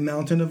the holy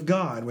mountain of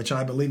God, which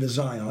I believe is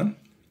Zion.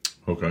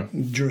 Okay.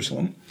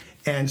 Jerusalem.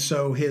 And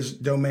so his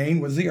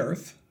domain was the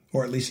earth,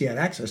 or at least he had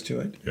access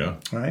to it. Yeah.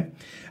 All right.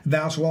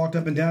 Thou hast walked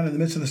up and down in the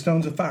midst of the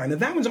stones of fire. Now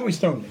that one's always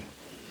thrown me.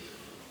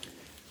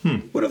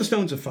 What are the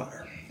stones of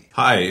fire?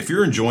 Hi, if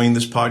you're enjoying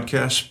this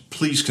podcast,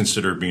 please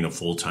consider being a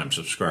full-time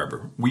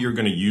subscriber. We are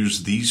going to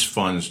use these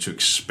funds to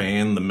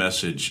expand the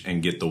message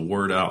and get the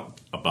word out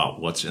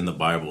about what's in the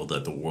Bible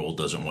that the world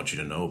doesn't want you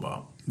to know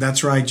about.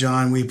 That's right,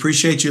 John. We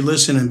appreciate you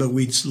listening, but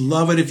we'd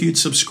love it if you'd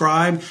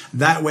subscribe.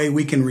 That way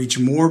we can reach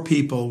more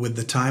people with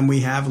the time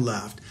we have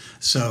left.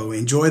 So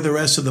enjoy the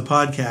rest of the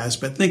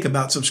podcast, but think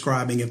about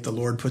subscribing if the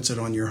Lord puts it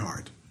on your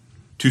heart.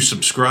 To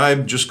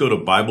subscribe, just go to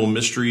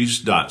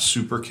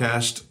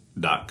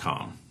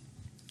BibleMysteries.supercast.com.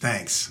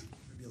 Thanks.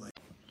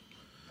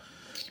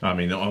 I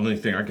mean, the only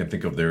thing I can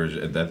think of there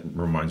is that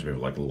reminds me of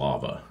like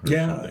lava. Or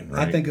something,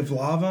 right? I think of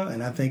lava,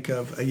 and I think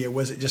of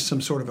was it just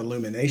some sort of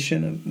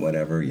illumination of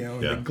whatever,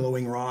 the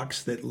glowing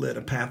rocks that lit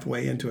a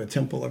pathway into a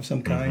temple of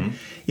some kind.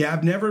 Yeah,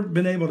 I've never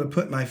been able to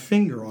put my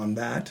finger on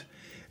that.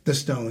 The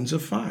stones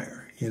of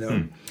fire,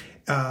 and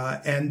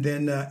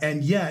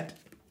yet,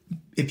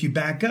 if you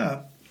back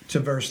up to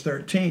verse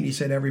 13, he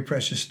said, "Every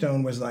precious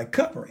stone was thy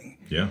covering."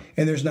 Yeah,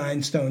 and there's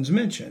 9 stones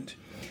mentioned.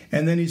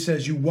 And then he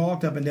says, you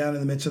walked up and down in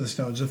the midst of the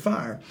stones of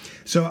fire.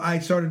 So I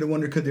started to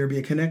wonder, could there be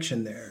a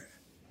connection there?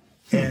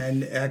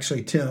 And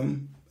actually,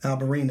 Tim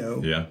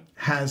Alberino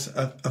has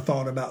a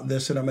thought about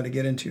this that I'm going to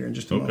get into here in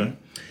just a moment.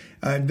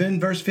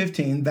 Then verse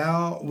 15,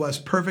 thou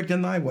wast perfect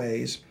in thy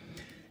ways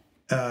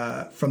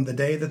from the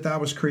day that thou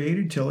was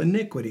created till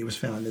iniquity was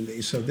found in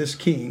thee. So this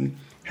king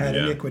had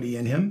iniquity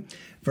in him.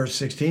 Verse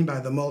 16, by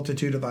the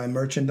multitude of thy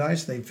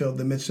merchandise, they filled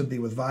the midst of thee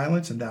with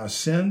violence, and thou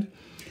sinned.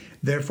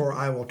 Therefore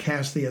I will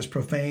cast thee as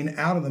profane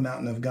out of the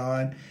mountain of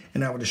God,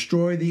 and I will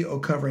destroy thee, O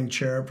covering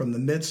cherub, from the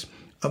midst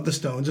of the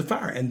stones of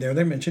fire. And there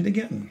they're mentioned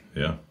again.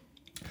 Yeah.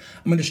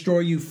 I'm going to destroy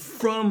you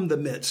from the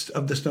midst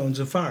of the stones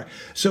of fire.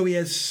 So he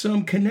has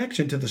some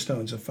connection to the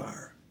stones of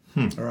fire.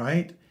 All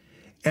right?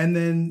 And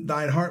then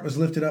thine heart was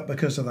lifted up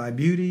because of thy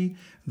beauty.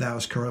 Thou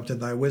hast corrupted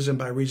thy wisdom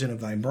by reason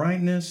of thy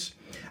brightness.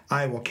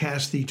 I will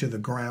cast thee to the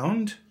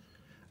ground.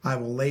 I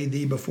will lay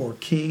thee before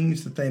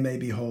kings that they may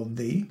behold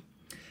thee.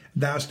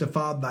 Thou hast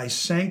defiled thy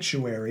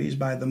sanctuaries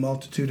by the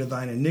multitude of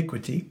thine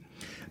iniquity,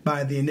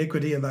 by the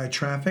iniquity of thy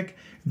traffic.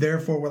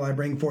 Therefore will I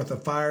bring forth a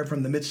fire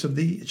from the midst of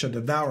thee, it shall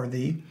devour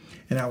thee,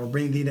 and I will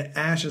bring thee to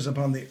ashes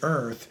upon the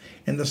earth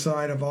in the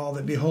sight of all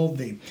that behold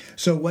thee.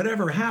 So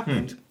whatever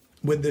happened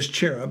with this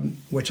cherub,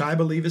 which I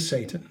believe is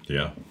Satan,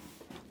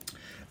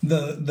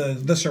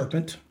 the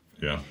serpent,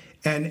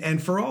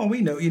 and for all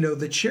we know,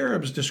 the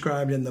cherubs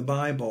described in the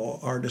Bible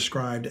are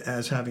described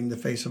as having the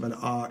face of an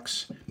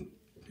ox,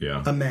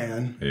 a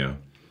man,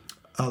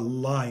 a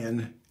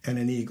lion, and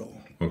an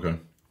eagle. Okay.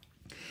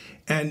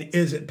 And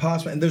is it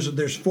possible? And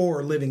there's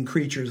 4 living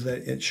creatures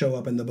that show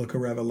up in the book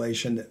of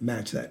Revelation that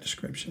match that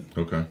description.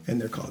 Okay. And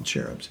they're called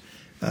cherubs.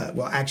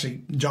 Well,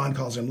 actually, John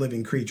calls them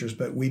living creatures,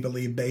 but we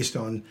believe based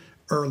on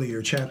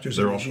earlier chapters.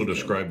 They're also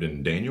described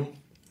in Daniel.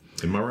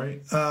 Am I right?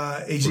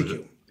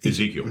 Ezekiel.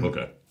 Ezekiel.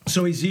 Okay.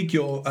 So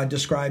Ezekiel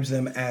describes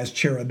them as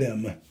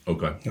cherubim.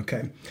 Okay.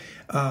 Okay.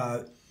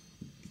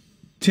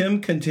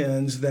 Tim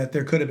contends that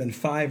there could have been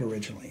 5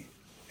 originally,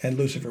 and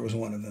Lucifer was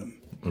one of them.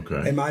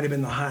 Okay. It might have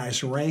been the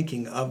highest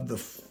ranking of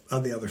the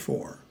other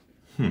 4.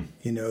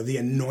 You know, the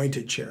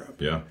anointed cherub.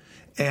 Yeah.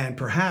 And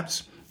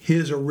perhaps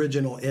his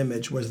original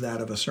image was that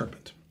of a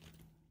serpent.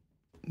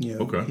 You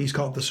know, Okay. He's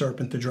called the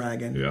serpent, the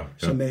dragon. Yeah,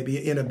 So yeah.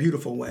 maybe in a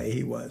beautiful way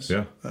he was.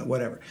 Yeah.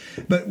 Whatever.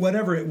 But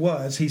whatever it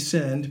was, he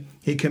sinned.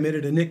 He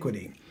committed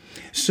iniquity.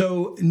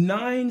 So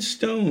 9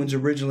 stones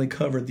originally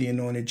covered the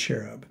anointed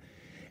cherub.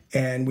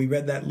 And we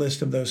read that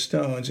list of those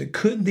stones.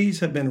 Could these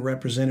have been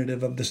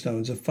representative of the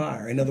stones of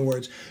fire? In other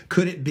words,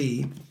 could it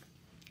be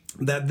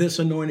that this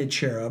anointed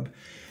cherub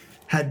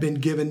had been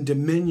given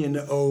dominion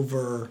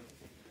over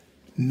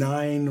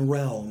 9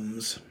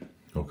 realms?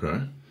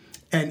 Okay.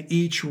 And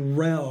each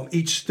realm,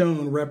 each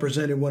stone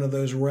represented one of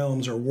those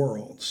realms or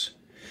worlds.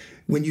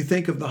 When you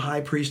think of the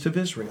high priest of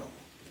Israel,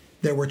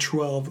 there were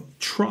 12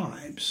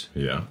 tribes.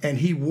 Yeah. And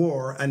he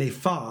wore an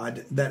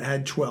ephod that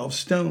had 12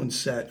 stones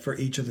set for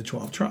each of the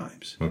 12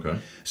 tribes. Okay.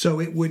 So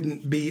it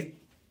wouldn't be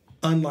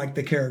unlike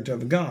the character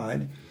of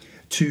God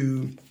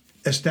to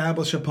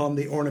establish upon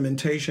the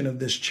ornamentation of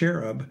this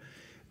cherub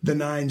the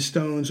 9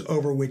 stones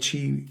over which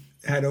he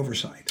had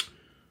oversight.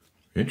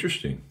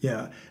 Interesting.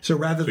 Yeah. So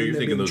rather So than you're them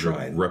thinking being those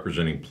tried, are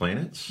representing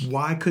planets?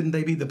 why couldn't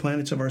they be the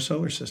planets of our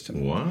solar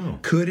system? Wow.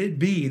 Could it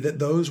be that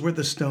those were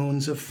the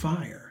stones of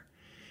fire?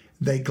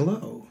 They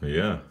glow.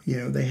 Yeah. You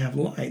know, they have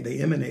light. They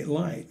emanate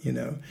light, you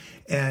know.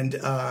 And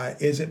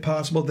is it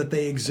possible that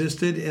they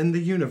existed in the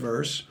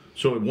universe?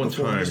 So at one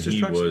Before time his he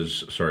destruction.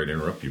 was, sorry to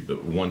interrupt you,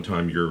 but one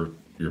time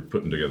you're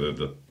putting together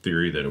the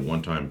theory that at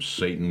one time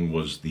Satan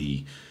was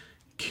the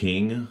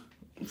king,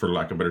 for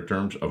lack of better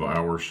terms, of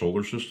our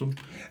solar system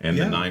and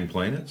Yeah. the 9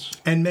 planets?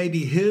 And maybe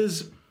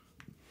his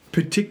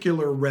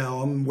particular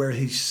realm where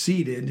he's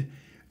seated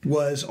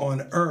was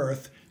on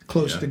earth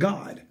close Yeah. to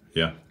God.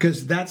 Yeah.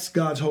 Because that's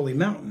God's holy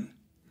mountain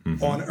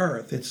Mm-hmm. on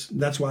earth.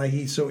 That's why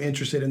he's so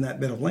interested in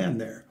that bit of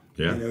land there,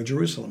 Yeah. you know,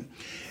 Jerusalem.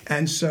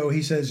 And so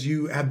he says,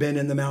 you have been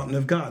in the mountain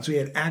of God. So he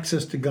had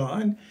access to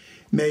God.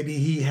 Maybe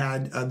he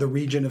had the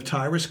region of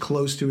Tyrus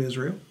close to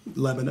Israel,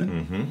 Lebanon,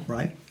 Mm-hmm.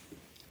 right?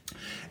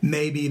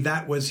 Maybe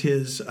that was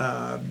his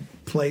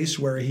place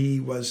where he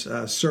was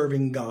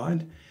serving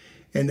God.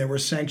 And there were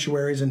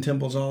sanctuaries and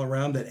temples all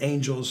around that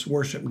angels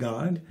worship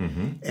God.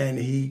 Mm-hmm. And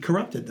he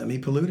corrupted them. He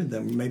polluted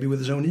them, maybe with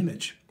his own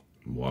image,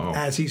 Wow.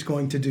 as he's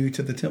going to do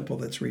to the temple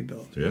that's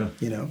rebuilt. Yeah.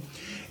 You know,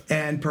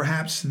 and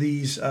perhaps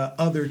these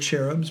other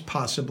cherubs,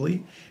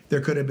 possibly,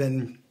 there could have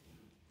been,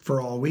 for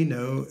all we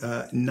know,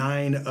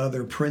 9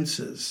 other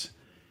princes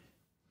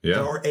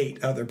Yeah. or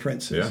 8 other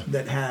princes Yeah.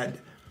 that had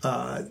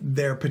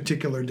their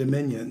particular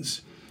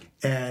dominions.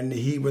 And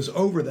he was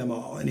over them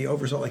all, and he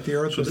oversaw, like the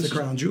earth was the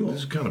crown jewel.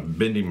 This is kind of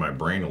bending my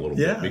brain a little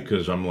Yeah. bit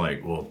because I'm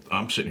like, well,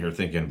 I'm sitting here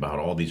thinking about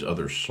all these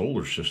other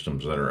solar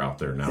systems that are out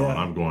there now, Yeah. and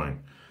I'm going,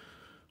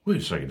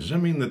 wait a second, does that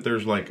mean that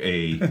there's like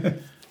a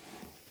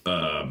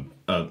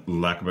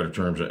lack of better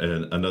terms,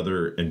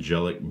 another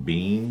angelic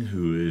being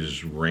who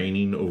is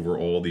reigning over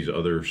all these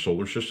other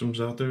solar systems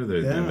out there?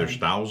 Yeah. There's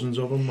thousands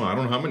of them. I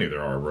don't know how many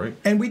there are, right?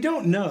 And we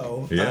don't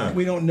know. Yeah.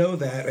 We don't know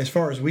that. As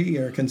far as we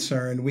are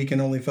concerned, we can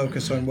only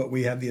focus on what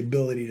we have the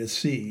ability to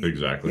see.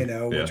 Exactly. You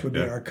know, Yeah, which would be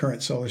yeah. our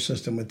current solar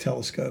system with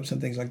telescopes and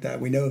things like that.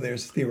 We know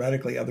there's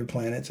theoretically other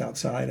planets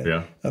outside of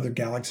Yeah. other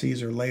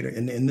galaxies or later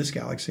in this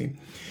galaxy.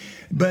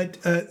 But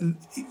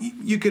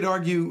you could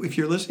argue, if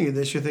you're listening to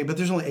this, you think, but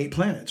there's only 8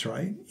 planets,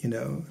 right? You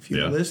know, if you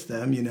Yeah. list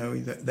them, you know,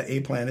 the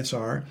 8 planets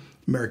are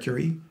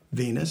Mercury,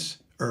 Venus,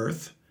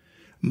 Earth,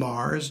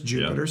 Mars,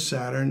 Jupiter, Yeah.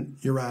 Saturn,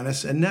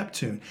 Uranus, and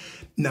Neptune.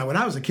 Now, when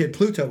I was a kid,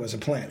 Pluto was a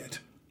planet.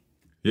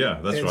 Yeah,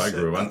 that's what I It's,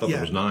 grew up. I thought yeah.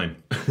 there was 9.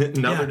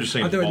 Now they're just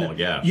saying it's a ball of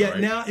gas. Yeah, right?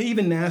 now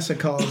even NASA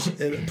calls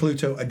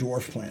Pluto a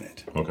dwarf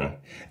planet. Okay.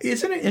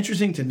 Isn't it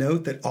interesting to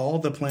note that all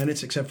the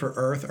planets except for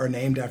Earth are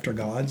named after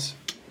gods?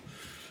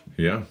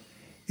 Yeah.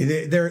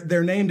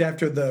 They're named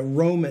after the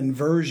Roman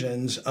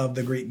versions of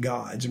the Greek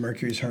gods.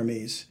 Mercury's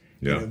Hermes.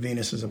 Yeah. You know,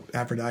 Venus is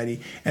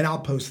Aphrodite, and I'll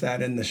post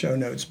that in the show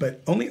notes.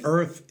 But only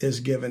Earth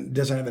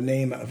doesn't have a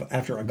name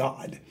after a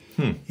god.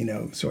 You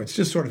know, so it's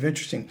just sort of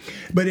interesting.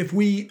 But if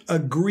we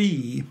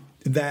agree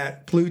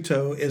that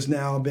Pluto has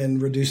now been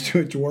reduced to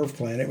a dwarf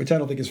planet, which I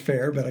don't think is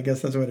fair, but I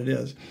guess that's what it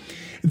is,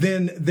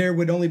 then there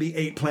would only be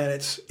 8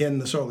 planets in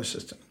the solar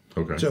system.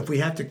 Okay. So if we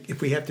have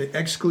to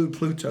exclude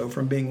Pluto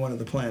from being one of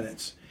the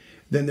planets,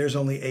 then there's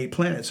only 8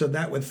 planets. So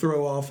that would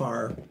throw off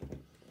our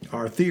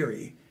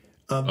theory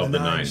of the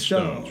 9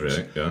 stones.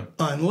 right? Yeah.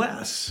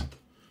 Unless,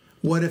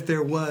 what if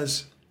there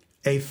was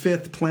a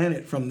 5th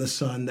planet from the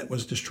sun that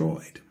was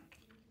destroyed?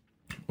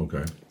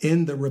 Okay.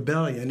 In the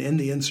rebellion, in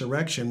the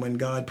insurrection, when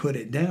God put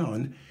it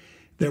down,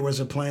 there was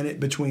a planet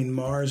between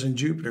Mars and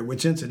Jupiter,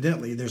 which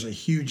incidentally, there's a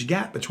huge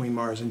gap between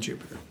Mars and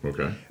Jupiter.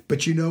 Okay.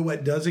 But you know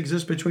what does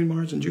exist between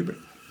Mars and Jupiter?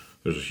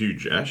 There's a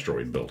huge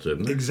asteroid belt,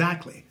 isn't there?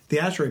 Exactly. The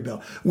asteroid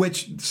belt,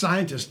 which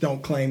scientists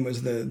don't claim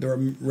was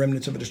the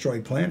remnants of a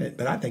destroyed planet,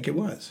 but I think it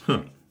was.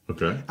 Huh.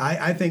 Okay.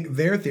 I think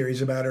their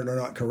theories about it are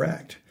not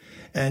correct.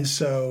 And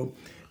so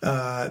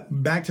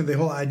back to the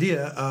whole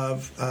idea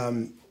of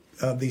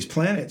these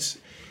planets,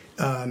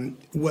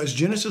 was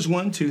Genesis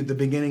 1-2 the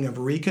beginning of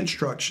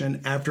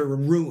reconstruction after a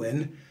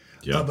ruin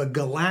of a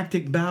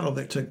galactic battle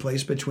that took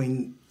place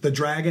between the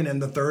dragon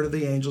and the third of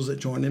the angels that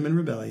joined him in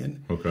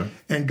rebellion,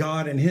 and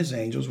God and his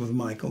angels with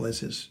Michael as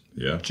his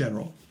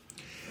general.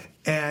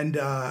 And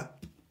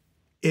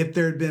if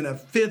there had been a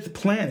fifth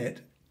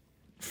planet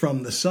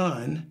from the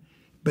sun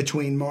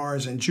between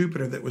Mars and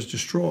Jupiter that was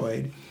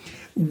destroyed,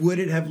 would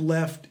it have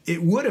left?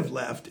 It would have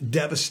left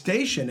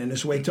devastation in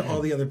its wake to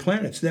all the other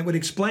planets. That would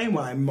explain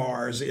why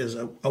Mars is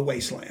a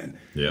wasteland.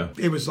 Yeah,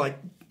 it was like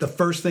the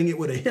first thing it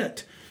would have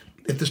hit.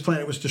 If this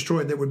planet was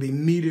destroyed, there would be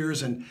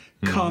meteors and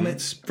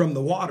comets from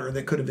the water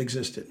that could have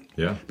existed.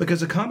 Yeah,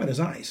 because a comet is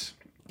ice.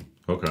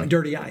 Okay,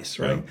 dirty ice,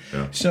 right?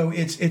 Yeah. So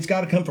it's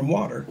got to come from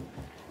water.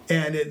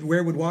 And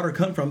where would water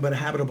come from but a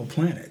habitable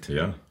planet?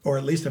 Yeah. Or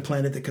at least a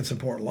planet that could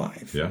support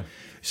life. Yeah.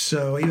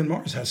 So even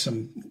Mars has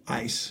some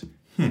ice,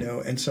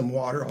 and some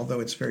water, although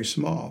it's very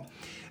small.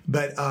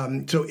 But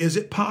so is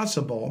it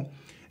possible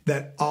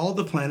that all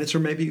the planets, or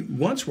maybe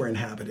once were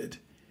inhabited?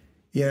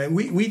 Yeah,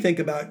 we think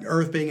about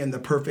Earth being in the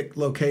perfect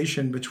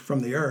location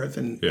from the Earth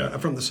and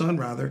from the sun,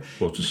 rather.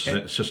 Well,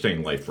 to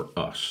sustain life for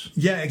us.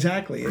 Yeah,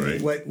 exactly.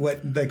 Right.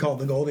 What they call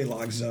the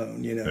Goldilocks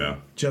zone,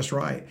 just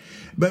right.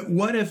 But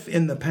what if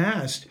in the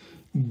past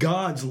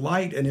God's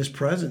light and his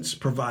presence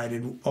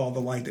provided all the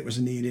light that was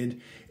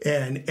needed,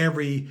 and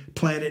every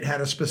planet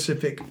had a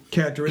specific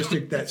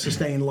characteristic that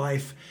sustained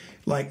life?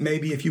 Like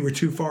maybe if you were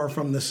too far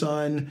from the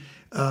sun,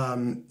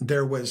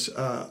 there was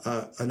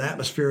an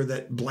atmosphere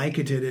that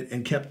blanketed it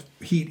and kept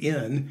heat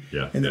in,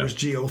 and there was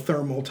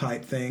geothermal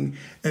type thing.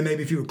 And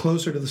maybe if you were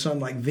closer to the sun,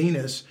 like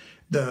Venus,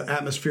 the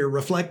atmosphere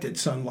reflected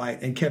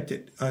sunlight and kept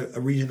it a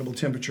reasonable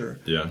temperature,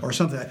 or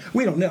something like that.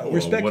 We don't know.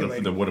 We're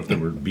speculating. What if there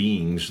were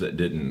beings that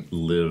didn't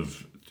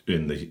live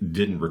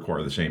didn't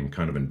require the same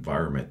kind of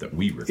environment that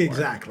we require?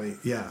 Exactly.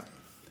 Yeah.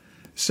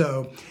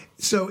 So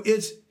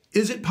is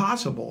it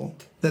possible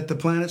that the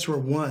planets were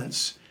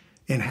once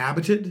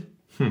inhabited,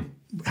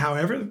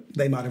 however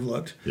they might have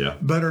looked,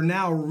 but are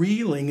now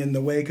reeling in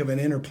the wake of an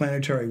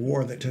interplanetary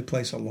war that took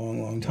place a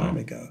long, long time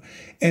ago?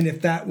 And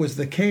if that was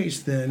the case,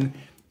 then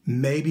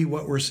maybe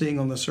what we're seeing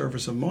on the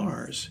surface of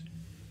Mars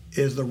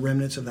is the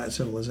remnants of that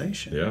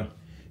civilization. Yeah.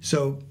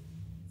 So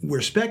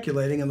we're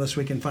speculating unless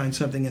we can find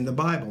something in the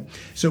Bible.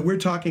 So we're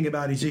talking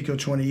about Ezekiel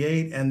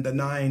 28 and the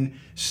 9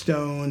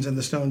 stones and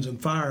the stones of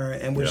fire,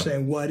 and we're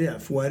saying, what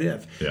if?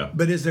 Yeah.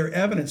 But is there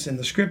evidence in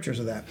the scriptures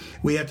of that?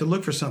 We have to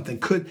look for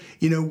something.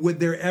 Would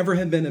there ever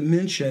have been a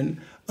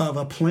mention of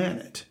a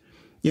planet?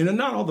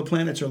 Not all the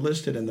planets are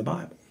listed in the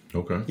Bible.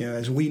 Okay.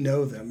 As we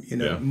know them.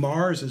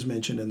 Mars is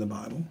mentioned in the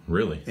Bible.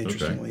 Really?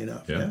 Interestingly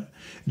enough. Yeah.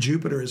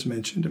 Jupiter is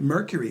mentioned.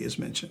 Mercury is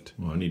mentioned.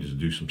 Well, I need to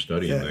do some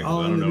studying then, because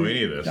I don't know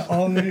any of this.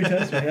 All in the New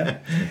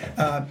Testament,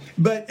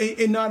 but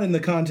not in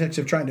the context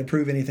of trying to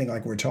prove anything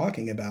like we're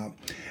talking about.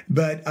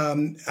 But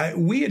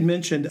we had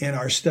mentioned in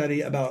our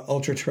study about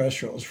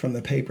ultra-terrestrials from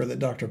the paper that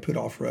Dr.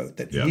 Puthoff wrote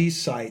that he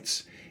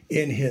cites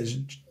in his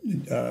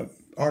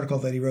article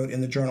that he wrote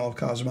in the Journal of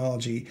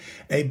Cosmology,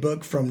 a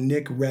book from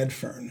Nick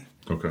Redfern.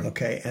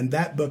 Okay. And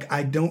that book,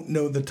 I don't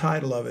know the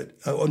title of it.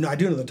 No, I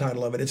do know the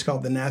title of it. It's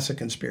called The NASA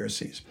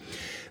Conspiracies.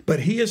 But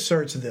he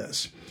asserts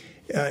this.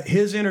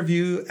 His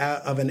interview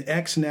of an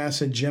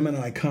ex-NASA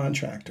Gemini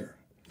contractor.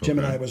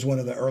 Gemini was one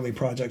of the early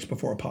projects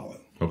before Apollo.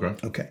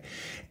 Okay.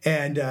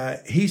 And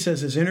he says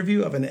his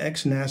interview of an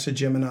ex-NASA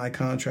Gemini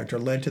contractor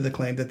led to the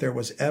claim that there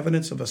was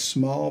evidence of a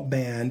small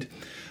band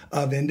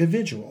of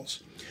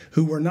individuals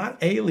who were not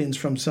aliens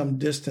from some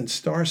distant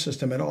star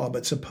system at all,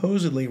 but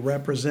supposedly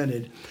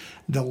represented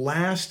the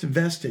last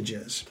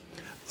vestiges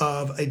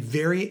of a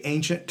very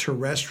ancient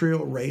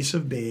terrestrial race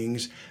of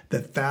beings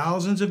that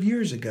thousands of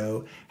years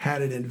ago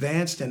had an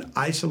advanced and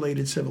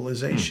isolated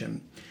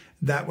civilization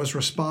that was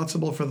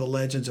responsible for the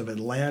legends of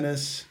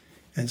Atlantis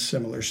and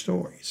similar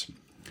stories,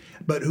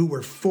 but who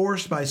were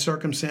forced by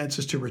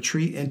circumstances to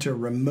retreat into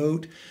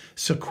remote,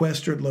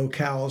 sequestered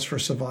locales for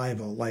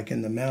survival, like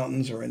in the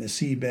mountains or in the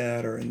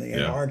seabed or in the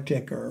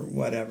Antarctic or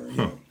whatever.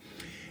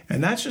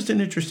 And that's just an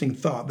interesting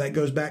thought. That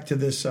goes back to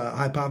this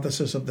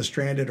hypothesis of the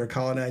stranded or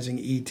colonizing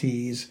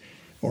ETs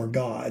or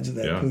gods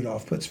that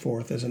Puthoff puts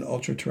forth as an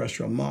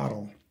ultra-terrestrial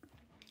model.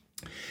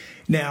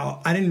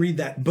 Now, I didn't read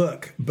that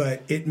book,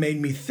 but it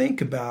made me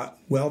think about,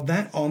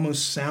 that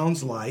almost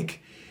sounds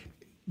like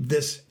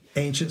this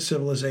ancient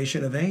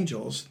civilization of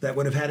angels that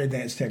would have had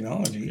advanced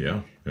technology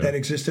that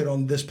existed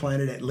on this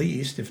planet at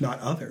least, if not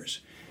others.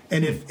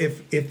 And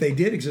if they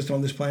did exist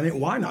on this planet,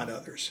 why not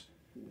others?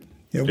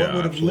 What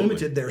would have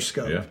limited their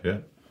scope?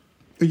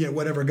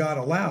 Whatever God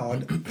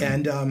allowed.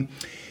 And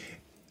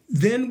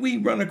then we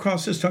run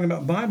across this talking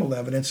about Bible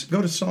evidence.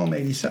 Go to Psalm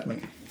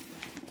 87.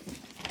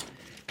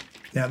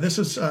 Now, this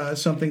is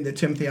something that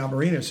Timothy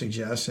Alberino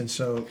suggests. And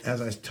so,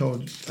 as I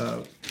told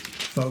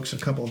folks a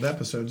couple of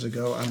episodes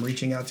ago, I'm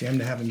reaching out to him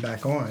to have him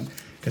back on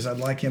because I'd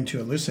like him to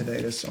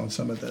elucidate us on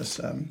some of this,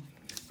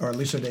 or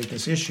elucidate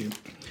this issue.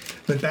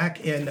 But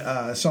back in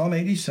Psalm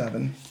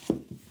 87,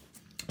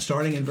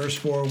 starting in verse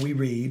 4, we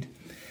read,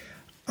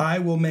 I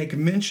will make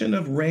mention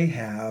of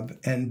Rahab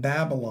and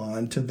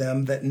Babylon to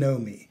them that know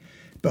me.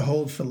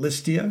 Behold,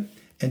 Philistia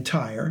and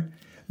Tyre,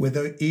 with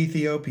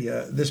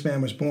Ethiopia, this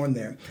man was born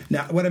there.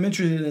 Now, what I'm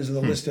interested in is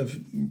the list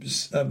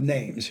of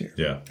names here.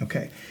 Yeah.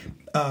 Okay.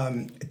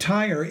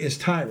 Tyre is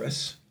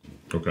Tyrus,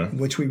 Okay.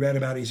 which we read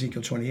about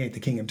Ezekiel 28, the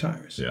king of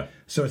Tyrus. Yeah.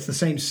 So it's the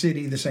same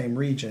city, the same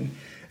region.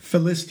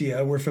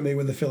 Philistia, we're familiar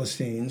with the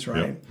Philistines,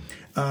 right?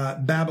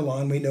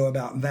 Babylon, we know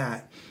about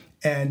that.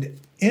 And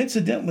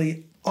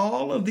incidentally,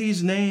 all of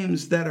these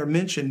names that are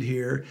mentioned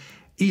here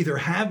either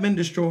have been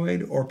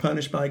destroyed or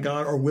punished by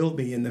God or will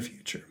be in the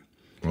future.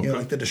 Okay. You know,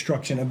 like the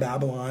destruction of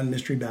Babylon,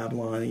 Mystery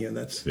Babylon, you know,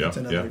 that's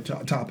another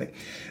topic.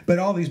 But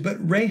all these, but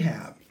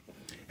Rahab,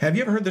 have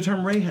you ever heard the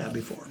term Rahab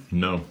before?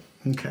 No.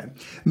 Okay.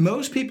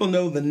 Most people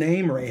know the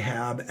name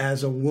Rahab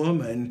as a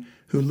woman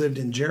who lived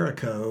in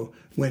Jericho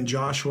when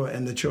Joshua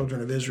and the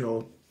children of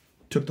Israel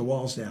took the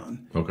walls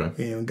down. Okay.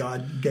 You know,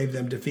 God gave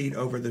them defeat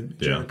over the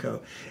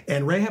Jericho.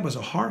 And Rahab was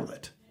a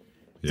harlot.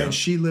 Yeah. And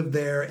she lived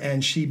there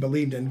and she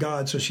believed in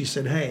God. So she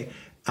said, hey,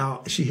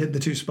 she hid the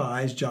two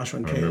spies, Joshua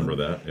and Caleb. I remember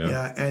that,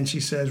 yeah. And she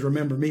says,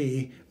 remember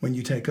me when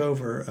you take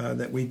over,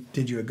 that we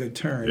did you a good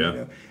turn. Yeah. You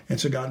know? And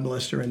so God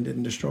blessed her and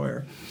didn't destroy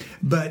her.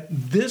 But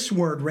this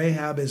word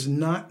Rahab is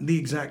not the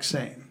exact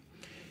same.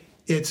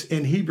 It's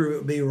in Hebrew, it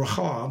would be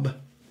Rahab,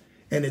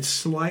 and it's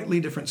slightly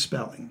different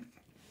spelling.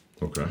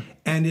 Okay.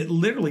 And it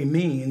literally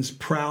means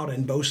proud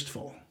and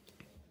boastful.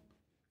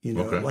 You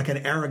know, Okay. like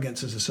an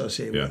arrogance is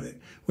associated Yeah. with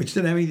it, which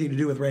didn't have anything to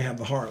do with Rahab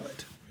the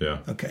harlot. Yeah.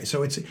 Okay,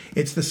 so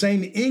it's the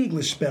same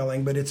English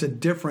spelling, but it's a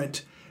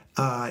different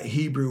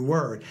Hebrew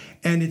word.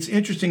 And it's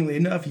interestingly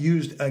enough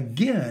used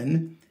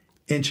again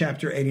in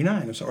chapter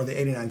 89, or the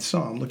 89th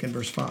Psalm. Look in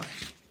verse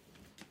 5.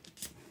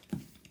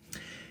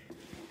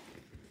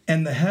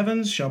 And the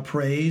heavens shall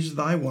praise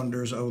thy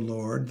wonders, O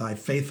Lord, thy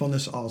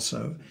faithfulness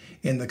also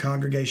in the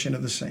congregation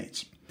of the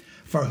saints.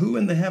 For who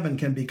in the heaven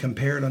can be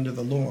compared unto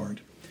the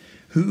Lord?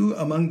 Who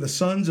among the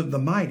sons of the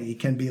mighty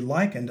can be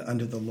likened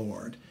unto the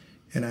Lord?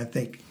 And I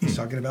think he's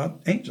talking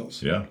about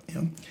angels. Yeah. You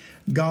know?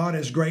 God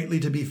is greatly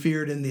to be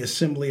feared in the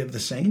assembly of the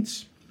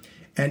saints,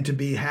 and to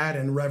be had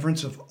in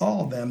reverence of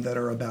all them that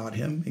are about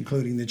him,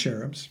 including the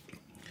cherubs.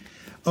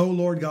 O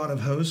Lord God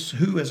of hosts,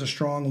 who is a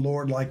strong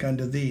Lord like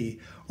unto thee,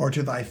 or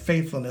to thy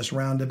faithfulness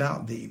round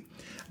about thee?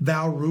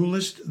 Thou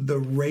rulest the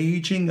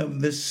raging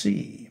of the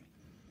sea.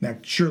 Now,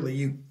 surely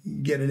you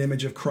get an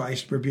image of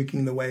Christ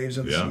rebuking the waves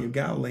of the Sea of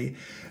Galilee.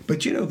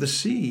 But you know, the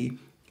sea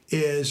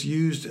is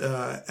used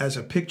as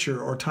a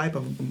picture or type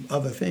of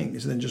other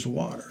things than just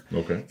water.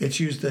 Okay. It's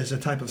used as a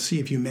type of sea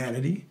of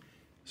humanity.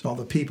 So all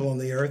the people on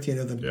the earth, you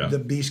know, the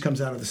beast comes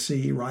out of the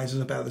sea,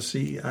 rises up out of the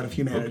sea, out of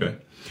humanity. Okay.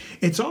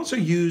 It's also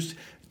used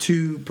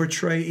to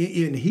portray,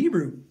 in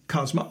Hebrew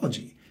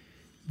cosmology,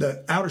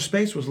 the outer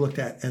space was looked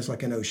at as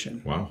like an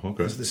ocean. Wow,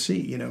 okay. As the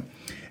sea, you know.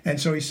 And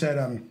so he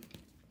said,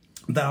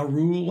 thou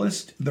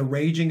rulest the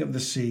raging of the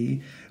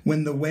sea.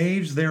 When the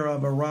waves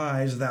thereof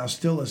arise, thou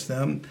stillest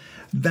them.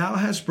 Thou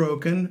hast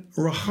broken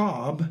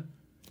Rahab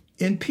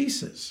in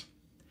pieces,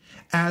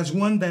 as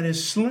one that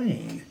is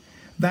slain.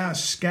 Thou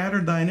hast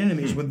scattered thine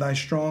enemies with thy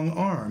strong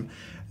arm.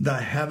 The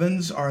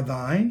heavens are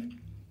thine,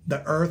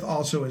 the earth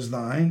also is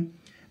thine.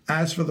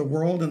 As for the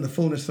world and the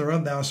fullness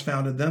thereof, thou hast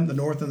founded them. The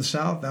north and the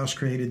south, thou hast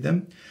created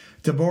them.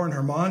 Tabor and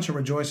Hermon shall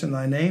rejoice in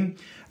thy name.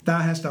 Thou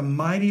hast a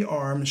mighty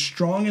arm,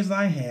 strong as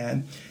thy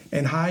hand,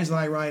 and high as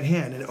thy right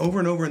hand. And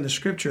over in the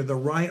scripture, the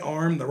right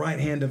arm, the right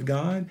hand of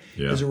God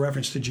is a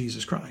reference to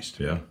Jesus Christ.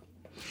 Yeah.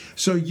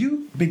 So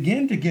you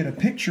begin to get a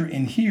picture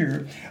in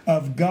here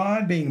of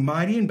God being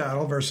mighty in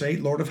battle, verse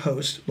 8, Lord of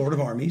hosts, Lord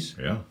of armies,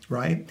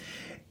 right?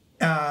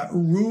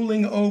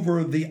 Ruling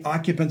over the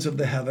occupants of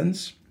the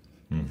heavens.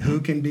 Mm-hmm.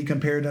 Who can be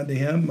compared unto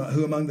him?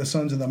 Who among the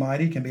sons of the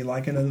mighty can be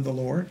likened unto the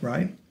Lord,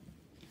 right?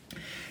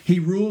 He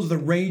rules the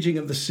raging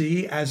of the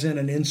sea as in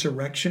an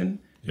insurrection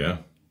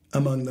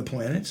among the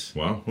planets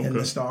and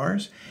the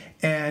stars.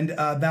 And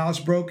thou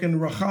hast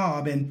broken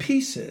Rahab in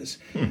pieces.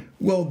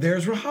 Well,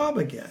 there's Rahab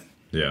again.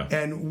 Yeah.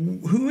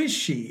 And who is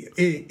she?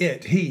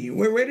 He.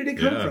 Where did it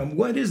come from?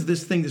 What is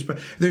this thing?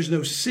 There's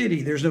no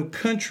city. There's no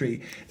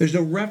country. There's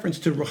no reference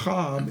to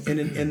Rahab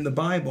in the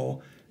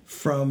Bible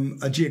from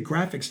a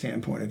geographic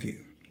standpoint of view.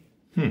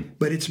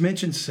 But it's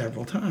mentioned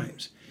several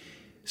times.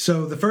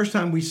 So the first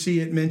time we see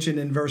it mentioned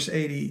in verse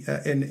 80,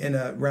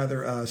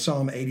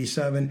 Psalm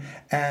 87,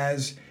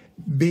 as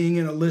being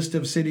in a list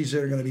of cities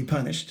that are going to be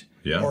punished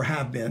or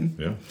have been.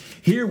 Yeah.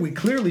 Here we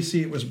clearly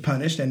see it was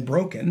punished and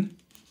broken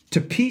to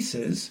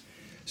pieces.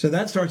 So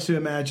that starts to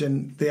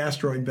imagine the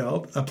asteroid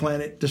belt, a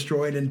planet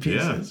destroyed in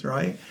pieces,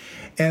 right?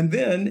 And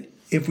then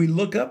if we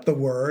look up the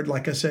word,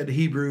 like I said,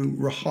 Hebrew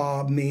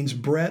Rahab means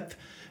breadth,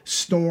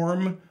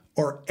 storm,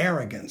 or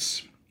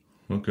arrogance.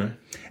 Okay.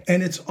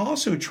 And it's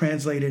also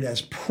translated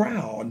as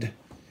proud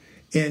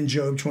in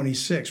Job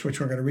 26, which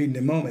we're going to read in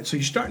a moment. So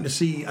you're starting to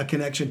see a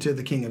connection to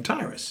the king of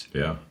Tyrus.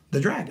 Yeah. The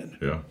dragon.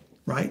 Yeah.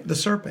 Right? The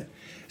serpent.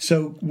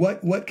 So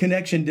what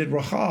connection did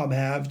Rahab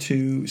have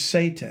to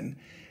Satan?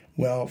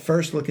 Well,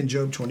 first look in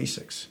Job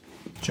 26.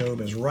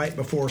 Job is right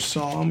before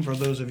Psalm for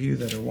those of you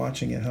that are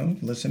watching at home,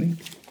 listening.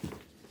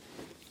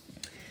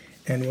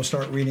 And we'll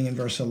start reading in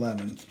verse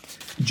 11.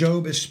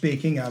 Job is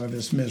speaking out of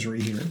his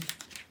misery here.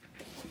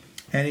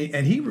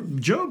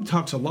 And Job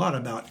talks a lot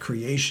about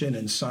creation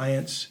and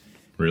science.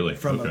 Really?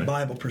 From a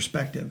Bible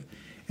perspective.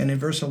 And in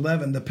verse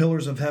 11, the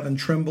pillars of heaven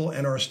tremble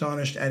and are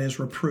astonished at his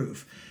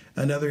reproof.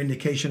 Another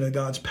indication of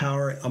God's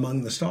power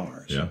among the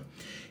stars. Yeah.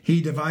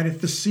 He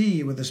divideth the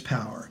sea with his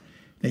power.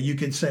 Now you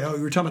could say,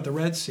 you were talking about the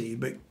Red Sea,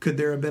 but could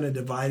there have been a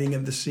dividing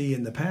of the sea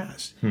in the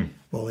past?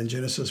 Well, in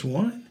Genesis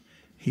 1,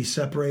 he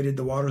separated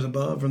the waters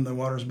above from the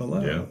waters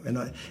below. Yeah.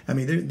 And I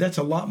mean, that's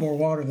a lot more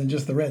water than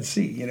just the Red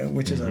Sea,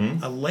 which is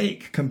a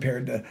lake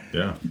compared to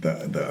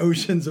the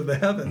oceans of the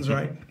heavens,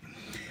 right?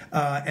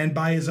 And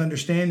by his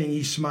understanding,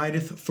 he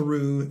smiteth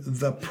through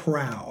the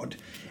proud.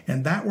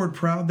 And that word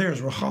proud there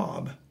is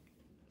Rahab.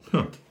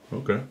 Huh.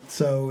 Okay.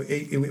 So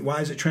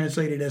why is it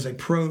translated as a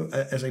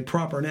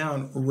proper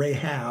noun,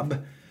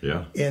 Rahab,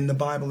 in the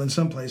Bible in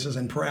some places,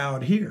 and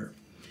proud here?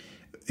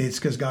 It's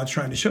because God's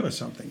trying to show us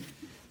something.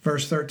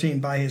 Verse 13,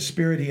 by his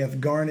spirit he hath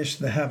garnished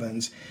the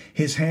heavens.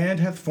 His hand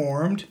hath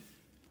formed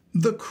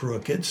the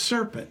crooked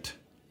serpent.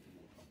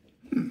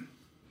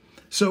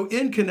 So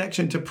in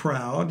connection to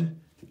proud,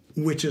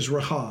 which is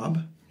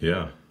Rahab,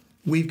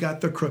 we've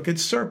got the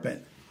crooked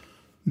serpent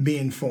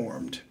being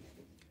formed.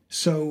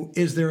 So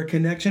is there a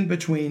connection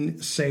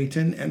between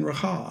Satan and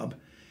Rahab?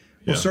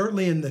 Well,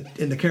 certainly in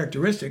the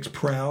characteristics,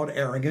 proud,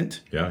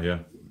 arrogant.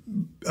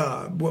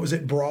 What was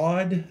it,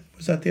 broad?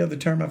 Was that the other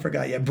term? I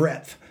forgot.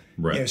 Breadth.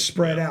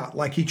 Spread out,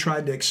 like he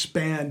tried to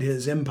expand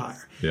his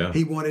empire.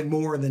 He wanted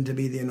more than to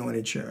be the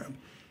anointed cherub.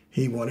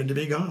 He wanted to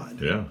be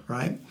God.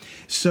 Right?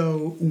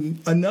 So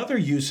another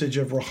usage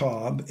of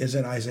Rahab is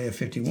in Isaiah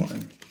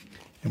 51.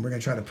 And we're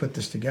going to try to put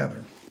this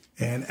together.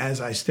 And as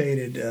I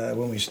stated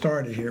when we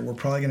started here, we're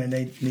probably going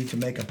to need to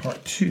make a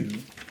part 2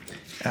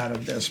 out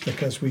of this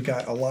because we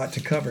got a lot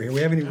to cover here.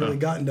 We haven't even really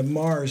gotten to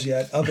Mars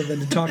yet, other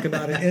than to talk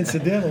about it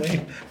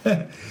incidentally.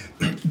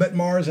 But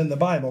Mars in the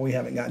Bible we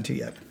haven't gotten to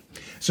yet.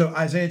 So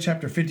Isaiah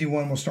chapter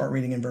 51, we'll start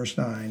reading in verse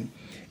 9.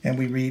 And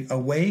we read,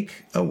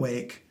 awake,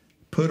 awake,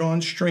 put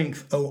on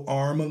strength, O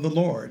arm of the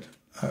Lord.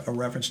 A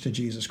reference to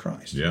Jesus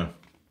Christ.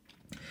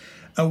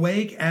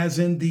 Awake as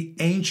in the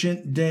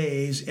ancient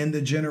days, in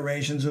the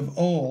generations of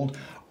old.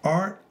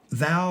 Art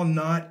thou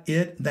not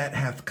it that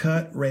hath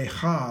cut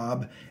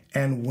Rahab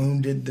and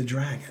wounded the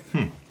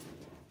dragon?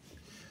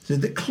 So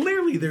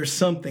clearly there's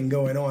something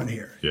going on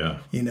here.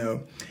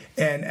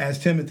 And as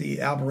Timothy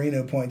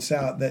Alberino points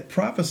out, that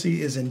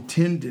prophecy is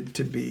intended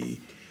to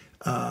be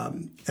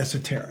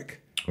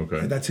esoteric.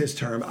 That's his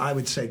term. I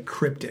would say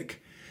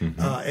cryptic.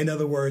 In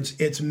other words,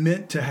 it's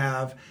meant to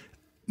have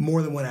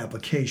more than one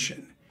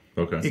application.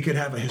 It could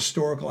have a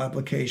historical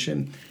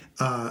application,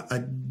 a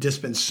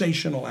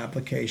dispensational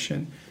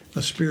application,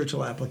 a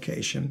spiritual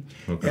application.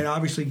 And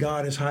obviously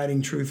God is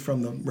hiding truth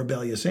from the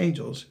rebellious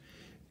angels,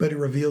 but it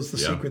reveals the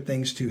secret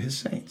things to his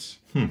saints.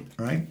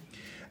 Right?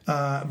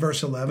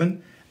 Verse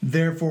 11,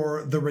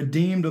 therefore the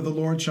redeemed of the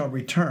Lord shall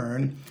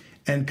return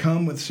and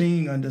come with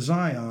singing unto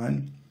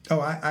Zion.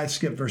 I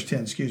skipped verse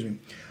 10, excuse me.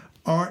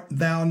 Art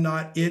thou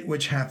not it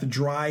which hath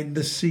dried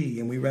the sea?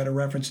 And we read a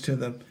reference to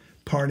the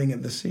parting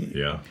of the sea.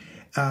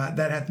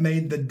 That hath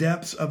made the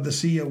depths of the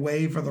sea a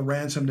way for the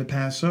ransom to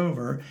pass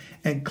over.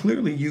 And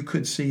clearly you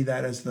could see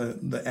that as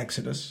the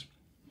exodus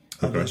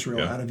of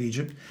Israel out of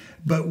Egypt.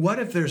 But what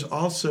if there's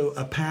also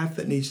a path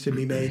that needs to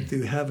be made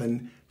through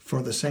heaven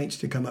for the saints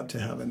to come up to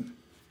heaven,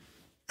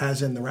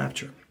 as in the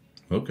rapture?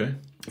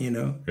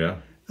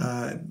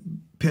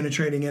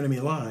 Penetrating enemy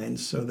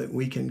lines so that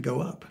we can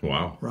go up.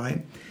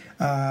 Right?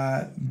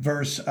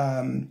 Verse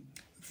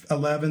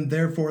 11,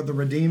 therefore the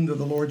redeemed of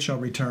the Lord shall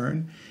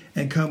return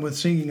and come with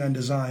singing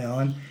unto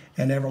Zion,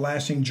 and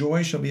everlasting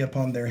joy shall be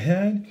upon their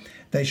head.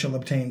 They shall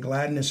obtain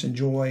gladness and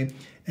joy,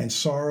 and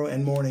sorrow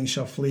and mourning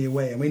shall flee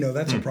away. And we know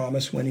that's a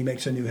promise when he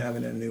makes a new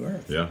heaven and a new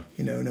earth.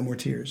 No more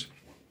tears.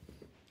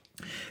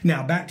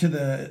 Now, back to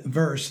the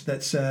verse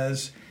that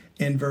says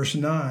in verse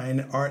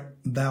 9, art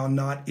thou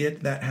not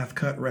it that hath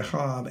cut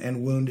Rahab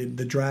and wounded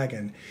the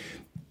dragon?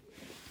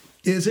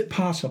 Is it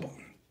possible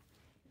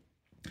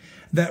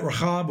that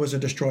Rahab was a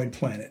destroyed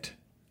planet,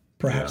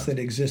 perhaps that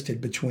existed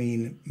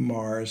between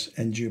Mars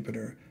and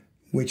Jupiter,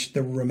 which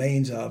the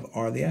remains of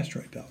are the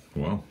asteroid belt?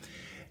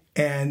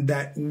 And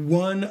that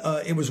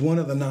it was one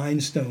of the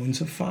 9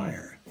 stones of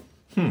fire.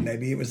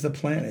 Maybe it was the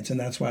planets, and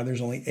that's why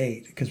there's only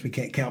 8, because we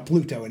can't count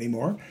Pluto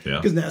anymore,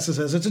 because NASA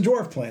says it's a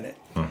dwarf planet,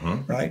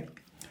 right?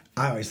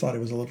 I always thought it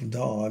was a little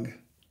dog,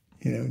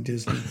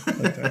 Disney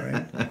like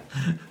that, right?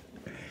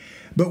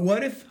 But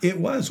what if it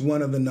was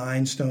one of the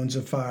 9 stones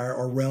of fire,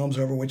 or realms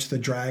over which the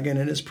dragon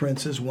and his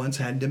princes once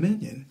had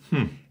dominion,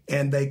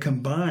 and they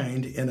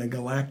combined in a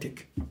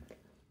galactic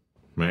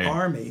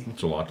army?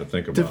 That's a lot to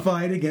think about. To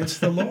fight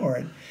against the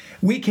Lord.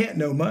 We can't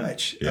know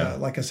much,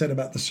 like I said,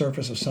 about the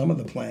surface of some of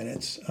the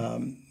planets,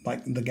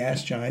 like the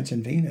gas giants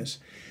and Venus.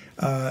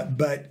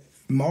 But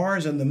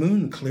Mars and the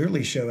moon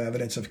clearly show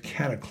evidence of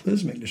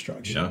cataclysmic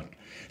destruction.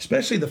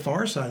 especially the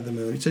far side of the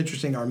moon. It's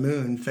interesting, our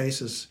moon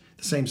faces,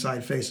 the same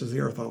side faces the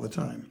Earth all the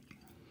time.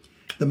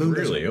 The moon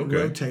Really? doesn't Okay.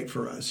 rotate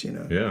for us, you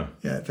know. Yeah.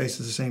 Yeah, it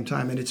faces the same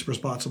time, and it's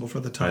responsible for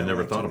the tidal I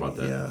never thought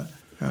activity. about that.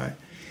 Yeah, all right.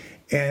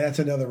 And that's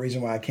another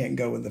reason why I can't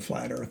go with the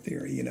flat Earth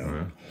theory, you know.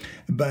 Right.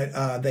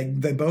 But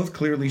they both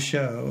clearly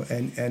show,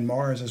 and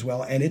Mars as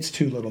well, and its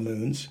two little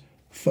moons,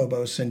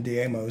 Phobos and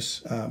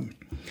Deimos,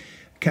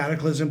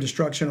 cataclysm,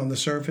 destruction on the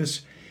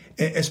surface,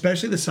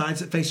 especially the sides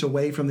that face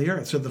away from the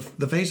Earth. So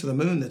the face of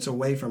the moon that's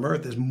away from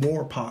Earth is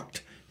more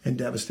pocked and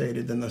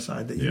devastated than the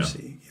side that you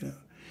see, you know.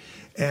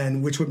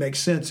 And which would make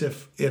sense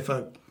if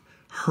a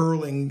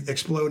hurling,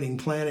 exploding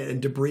planet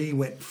and debris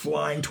went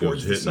flying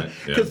towards the sun.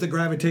 Because the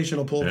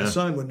gravitational pull of the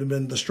sun would have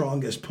been the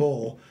strongest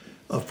pull,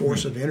 a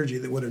force of energy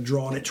that would have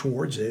drawn it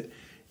towards it.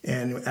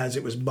 And as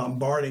it was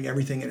bombarding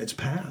everything in its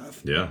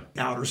path,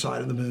 outer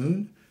side of the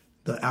moon,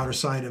 the outer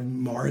side of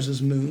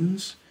Mars's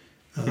moons,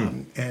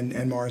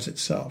 and Mars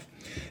itself.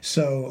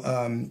 So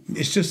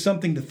it's just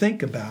something to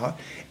think about.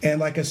 And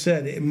like I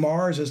said,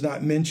 Mars is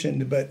not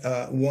mentioned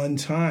but one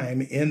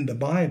time in the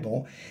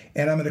Bible.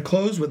 And I'm going to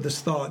close with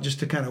this thought just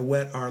to kind of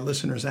whet our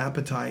listeners'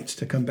 appetites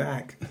to come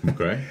back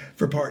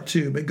for part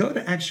 2. But go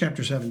to Acts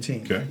chapter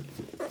 17. Okay.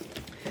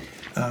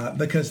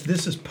 Because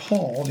this is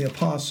Paul, the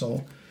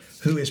apostle,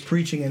 who is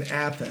preaching in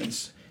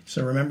Athens.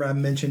 So remember I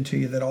mentioned to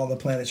you that all the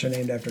planets are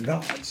named after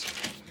gods,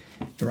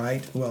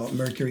 right? Well,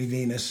 Mercury,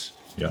 Venus,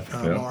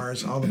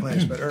 Mars, all the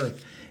planets but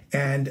Earth.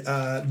 And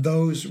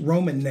those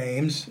Roman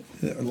names,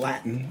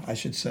 Latin, I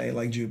should say,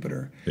 like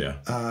Jupiter,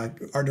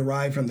 are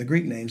derived from the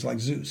Greek names like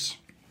Zeus.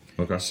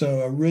 Okay.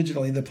 So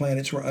originally the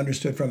planets were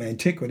understood from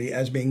antiquity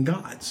as being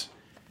gods.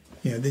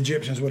 You know, the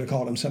Egyptians would have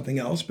called them something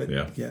else, but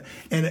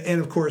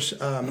And of course,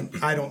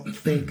 I don't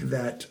think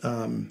that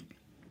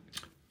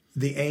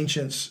the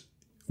ancients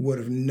would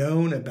have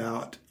known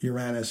about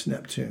Uranus,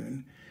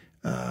 Neptune,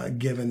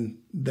 given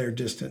their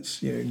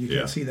distance. You know, you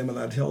can't see them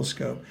without a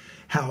telescope.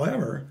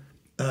 However,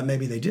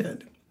 maybe they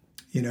did,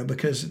 you know,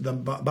 because the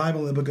Bible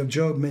in the book of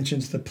Job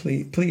mentions the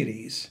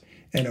Pleiades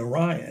and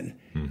Orion,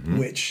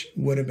 which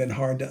would have been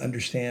hard to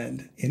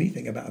understand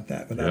anything about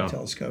that without a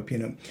telescope, you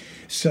know.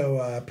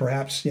 So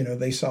perhaps, you know,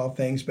 they saw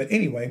things. But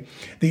anyway,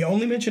 the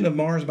only mention of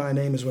Mars by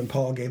name is when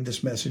Paul gave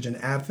this message in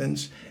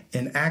Athens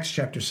in Acts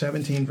chapter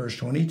 17, verse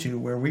 22,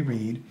 where we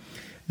read,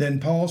 "Then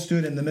Paul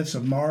stood in the midst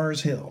of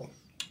Mars Hill."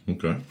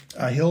 Okay.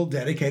 A hill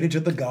dedicated to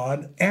the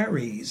god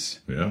Ares.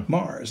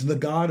 Mars, the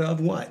god of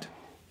what?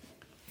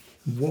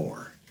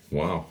 War.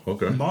 Wow.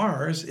 Okay.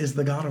 Mars is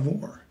the god of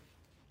war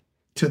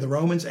to the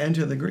Romans and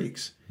to the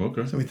Greeks.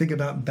 Okay. So we think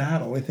about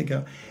battle. We think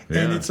of,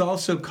 and it's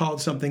also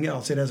called something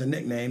else. It has a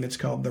nickname. It's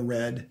called the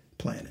Red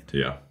Planet.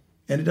 Yeah.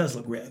 And it does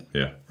look red.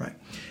 Yeah. Right.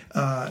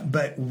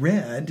 But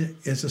red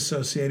is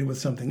associated with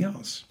something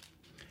else.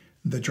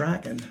 The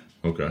dragon.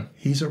 Okay.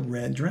 He's a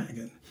red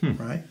dragon.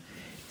 Right.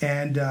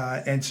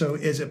 And so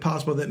is it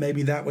possible that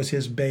maybe that was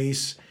his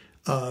base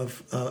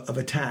of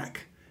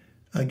attack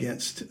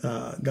against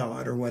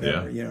God or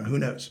whatever? You know, who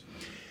knows?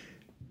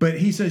 But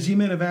he says, "Ye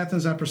men of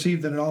Athens, I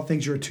perceive that in all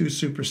things you are too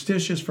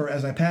superstitious. For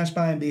as I passed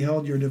by and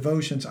beheld your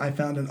devotions, I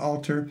found an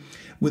altar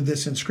with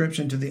this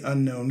inscription to the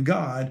unknown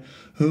God,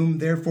 whom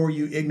therefore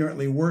you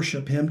ignorantly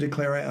worship, him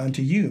declare I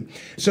unto you."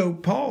 So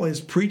Paul is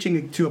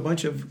preaching to a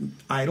bunch of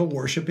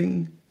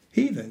idol-worshiping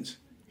heathens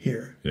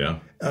here.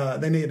 Yeah.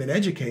 They may have been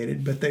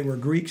educated, but they were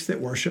Greeks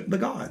that worshiped the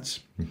gods.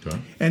 Okay.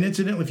 And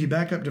incidentally, if you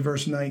back up to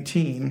verse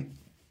 19,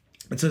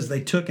 it says, "They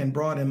took and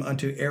brought him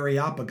unto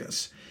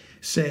Areopagus,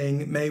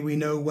 saying, May we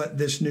know what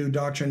this new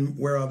doctrine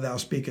whereof thou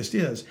speakest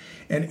is."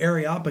 And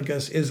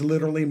Areopagus is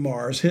literally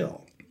Mars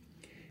Hill.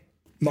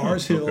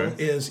 Mars Hill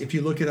is, if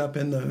you look it up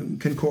in the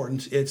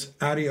concordance, it's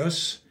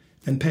Arios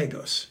and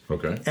Pagos.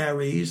 Okay.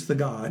 Ares, the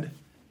god,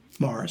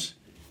 Mars,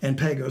 and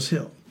Pagos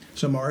Hill.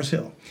 So Mars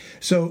Hill.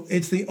 So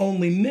it's the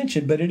only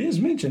mention, but it is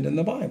mentioned in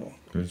the Bible.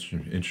 That's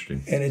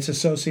interesting. And it's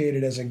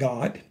associated as a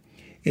god.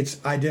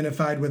 It's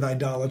identified with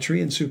idolatry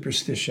and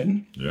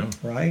superstition. Yeah.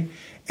 Right?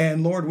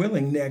 And Lord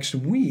willing, next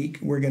week,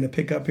 we're going to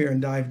pick up here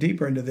and dive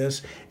deeper into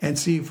this and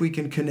see if we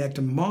can connect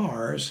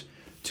Mars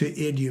to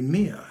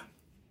Idumea.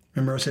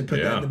 Remember I said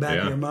put that in the back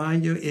of your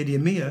mind,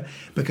 Idumea,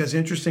 because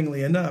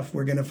interestingly enough,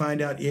 we're going to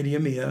find out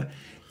Idumea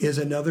is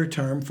another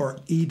term for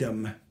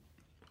Edom.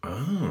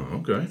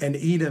 Oh, okay. And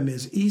Edom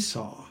is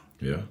Esau.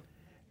 Yeah.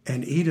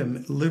 And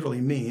Edom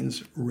literally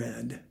means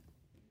red.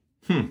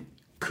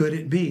 Could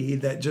it be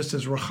that just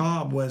as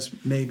Rahab was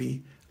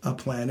maybe a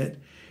planet,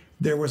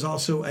 there was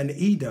also an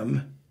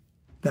Edom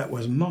that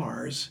was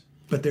Mars,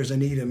 but there's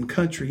an Edom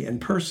country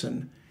and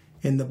person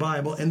in the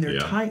Bible, and they're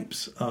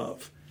types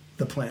of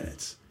the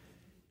planets.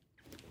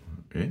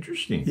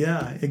 Interesting.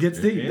 Yeah, it gets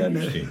deep, doesn't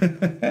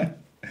it?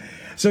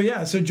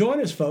 So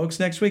join us, folks,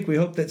 next week. We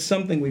hope that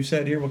something we've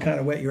said here will kind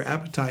of whet your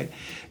appetite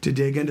to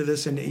dig into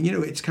this. And,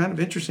 it's kind of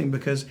interesting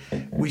because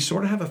we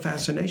sort of have a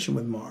fascination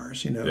with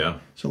Mars, Yeah.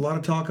 So a lot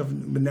of talk of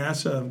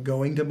NASA of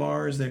going to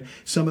Mars.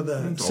 Some of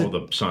the... All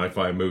the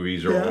sci-fi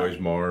movies are always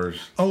Mars.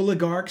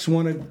 Oligarchs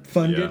want to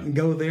fund it and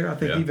go there. I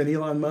think even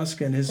Elon Musk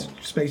and his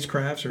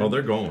spacecrafts are... Oh,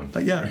 they're going.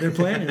 They're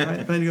planning,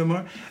 right? Planning to go to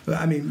Mars.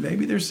 I mean,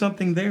 maybe there's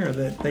something there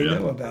that they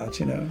know about,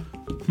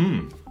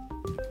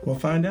 We'll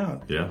find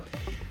out. Yeah.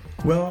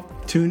 Well,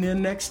 tune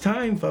in next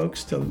time,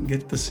 folks, to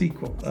get the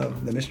sequel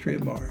of The Mystery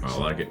of Mars. I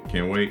like it.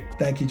 Can't wait.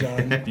 Thank you,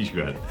 John. You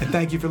got it. And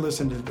thank you for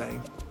listening today.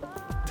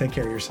 Take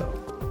care of yourself.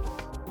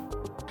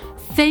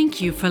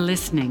 Thank you for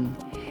listening.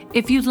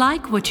 If you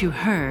like what you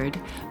heard,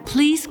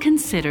 please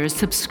consider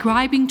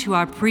subscribing to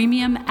our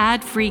premium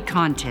ad-free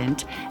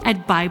content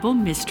at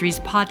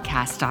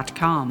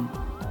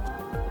BibleMysteriesPodcast.com.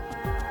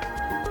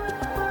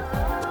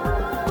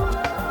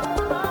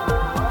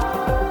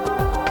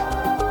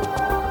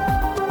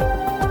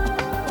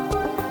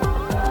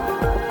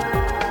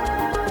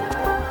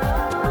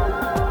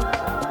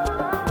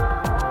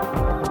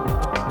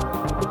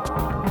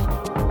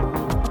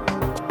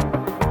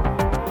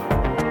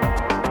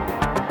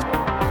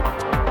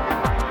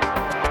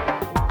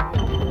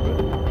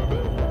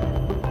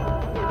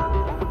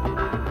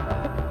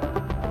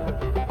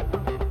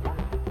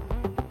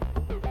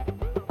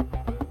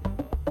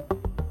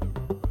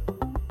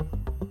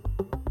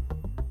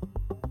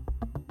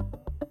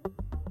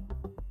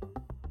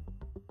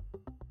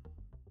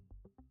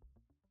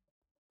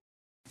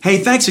 Hey,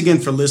 thanks again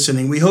for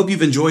listening. We hope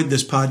you've enjoyed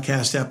this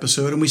podcast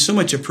episode, and we so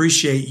much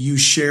appreciate you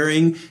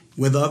sharing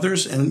with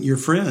others and your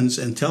friends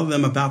and tell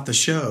them about the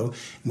show.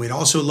 And we'd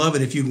also love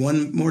it if you'd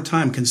one more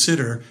time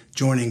consider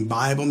joining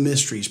Bible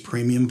Mysteries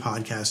Premium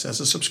Podcast as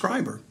a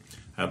subscriber.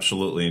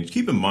 Absolutely. And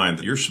keep in mind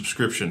that your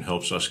subscription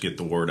helps us get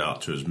the word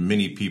out to as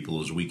many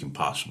people as we can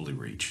possibly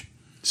reach.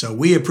 So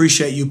we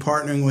appreciate you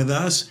partnering with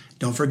us.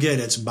 Don't forget,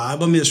 it's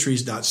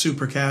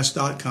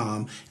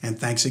BibleMysteries.supercast.com. And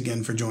thanks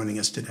again for joining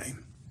us today.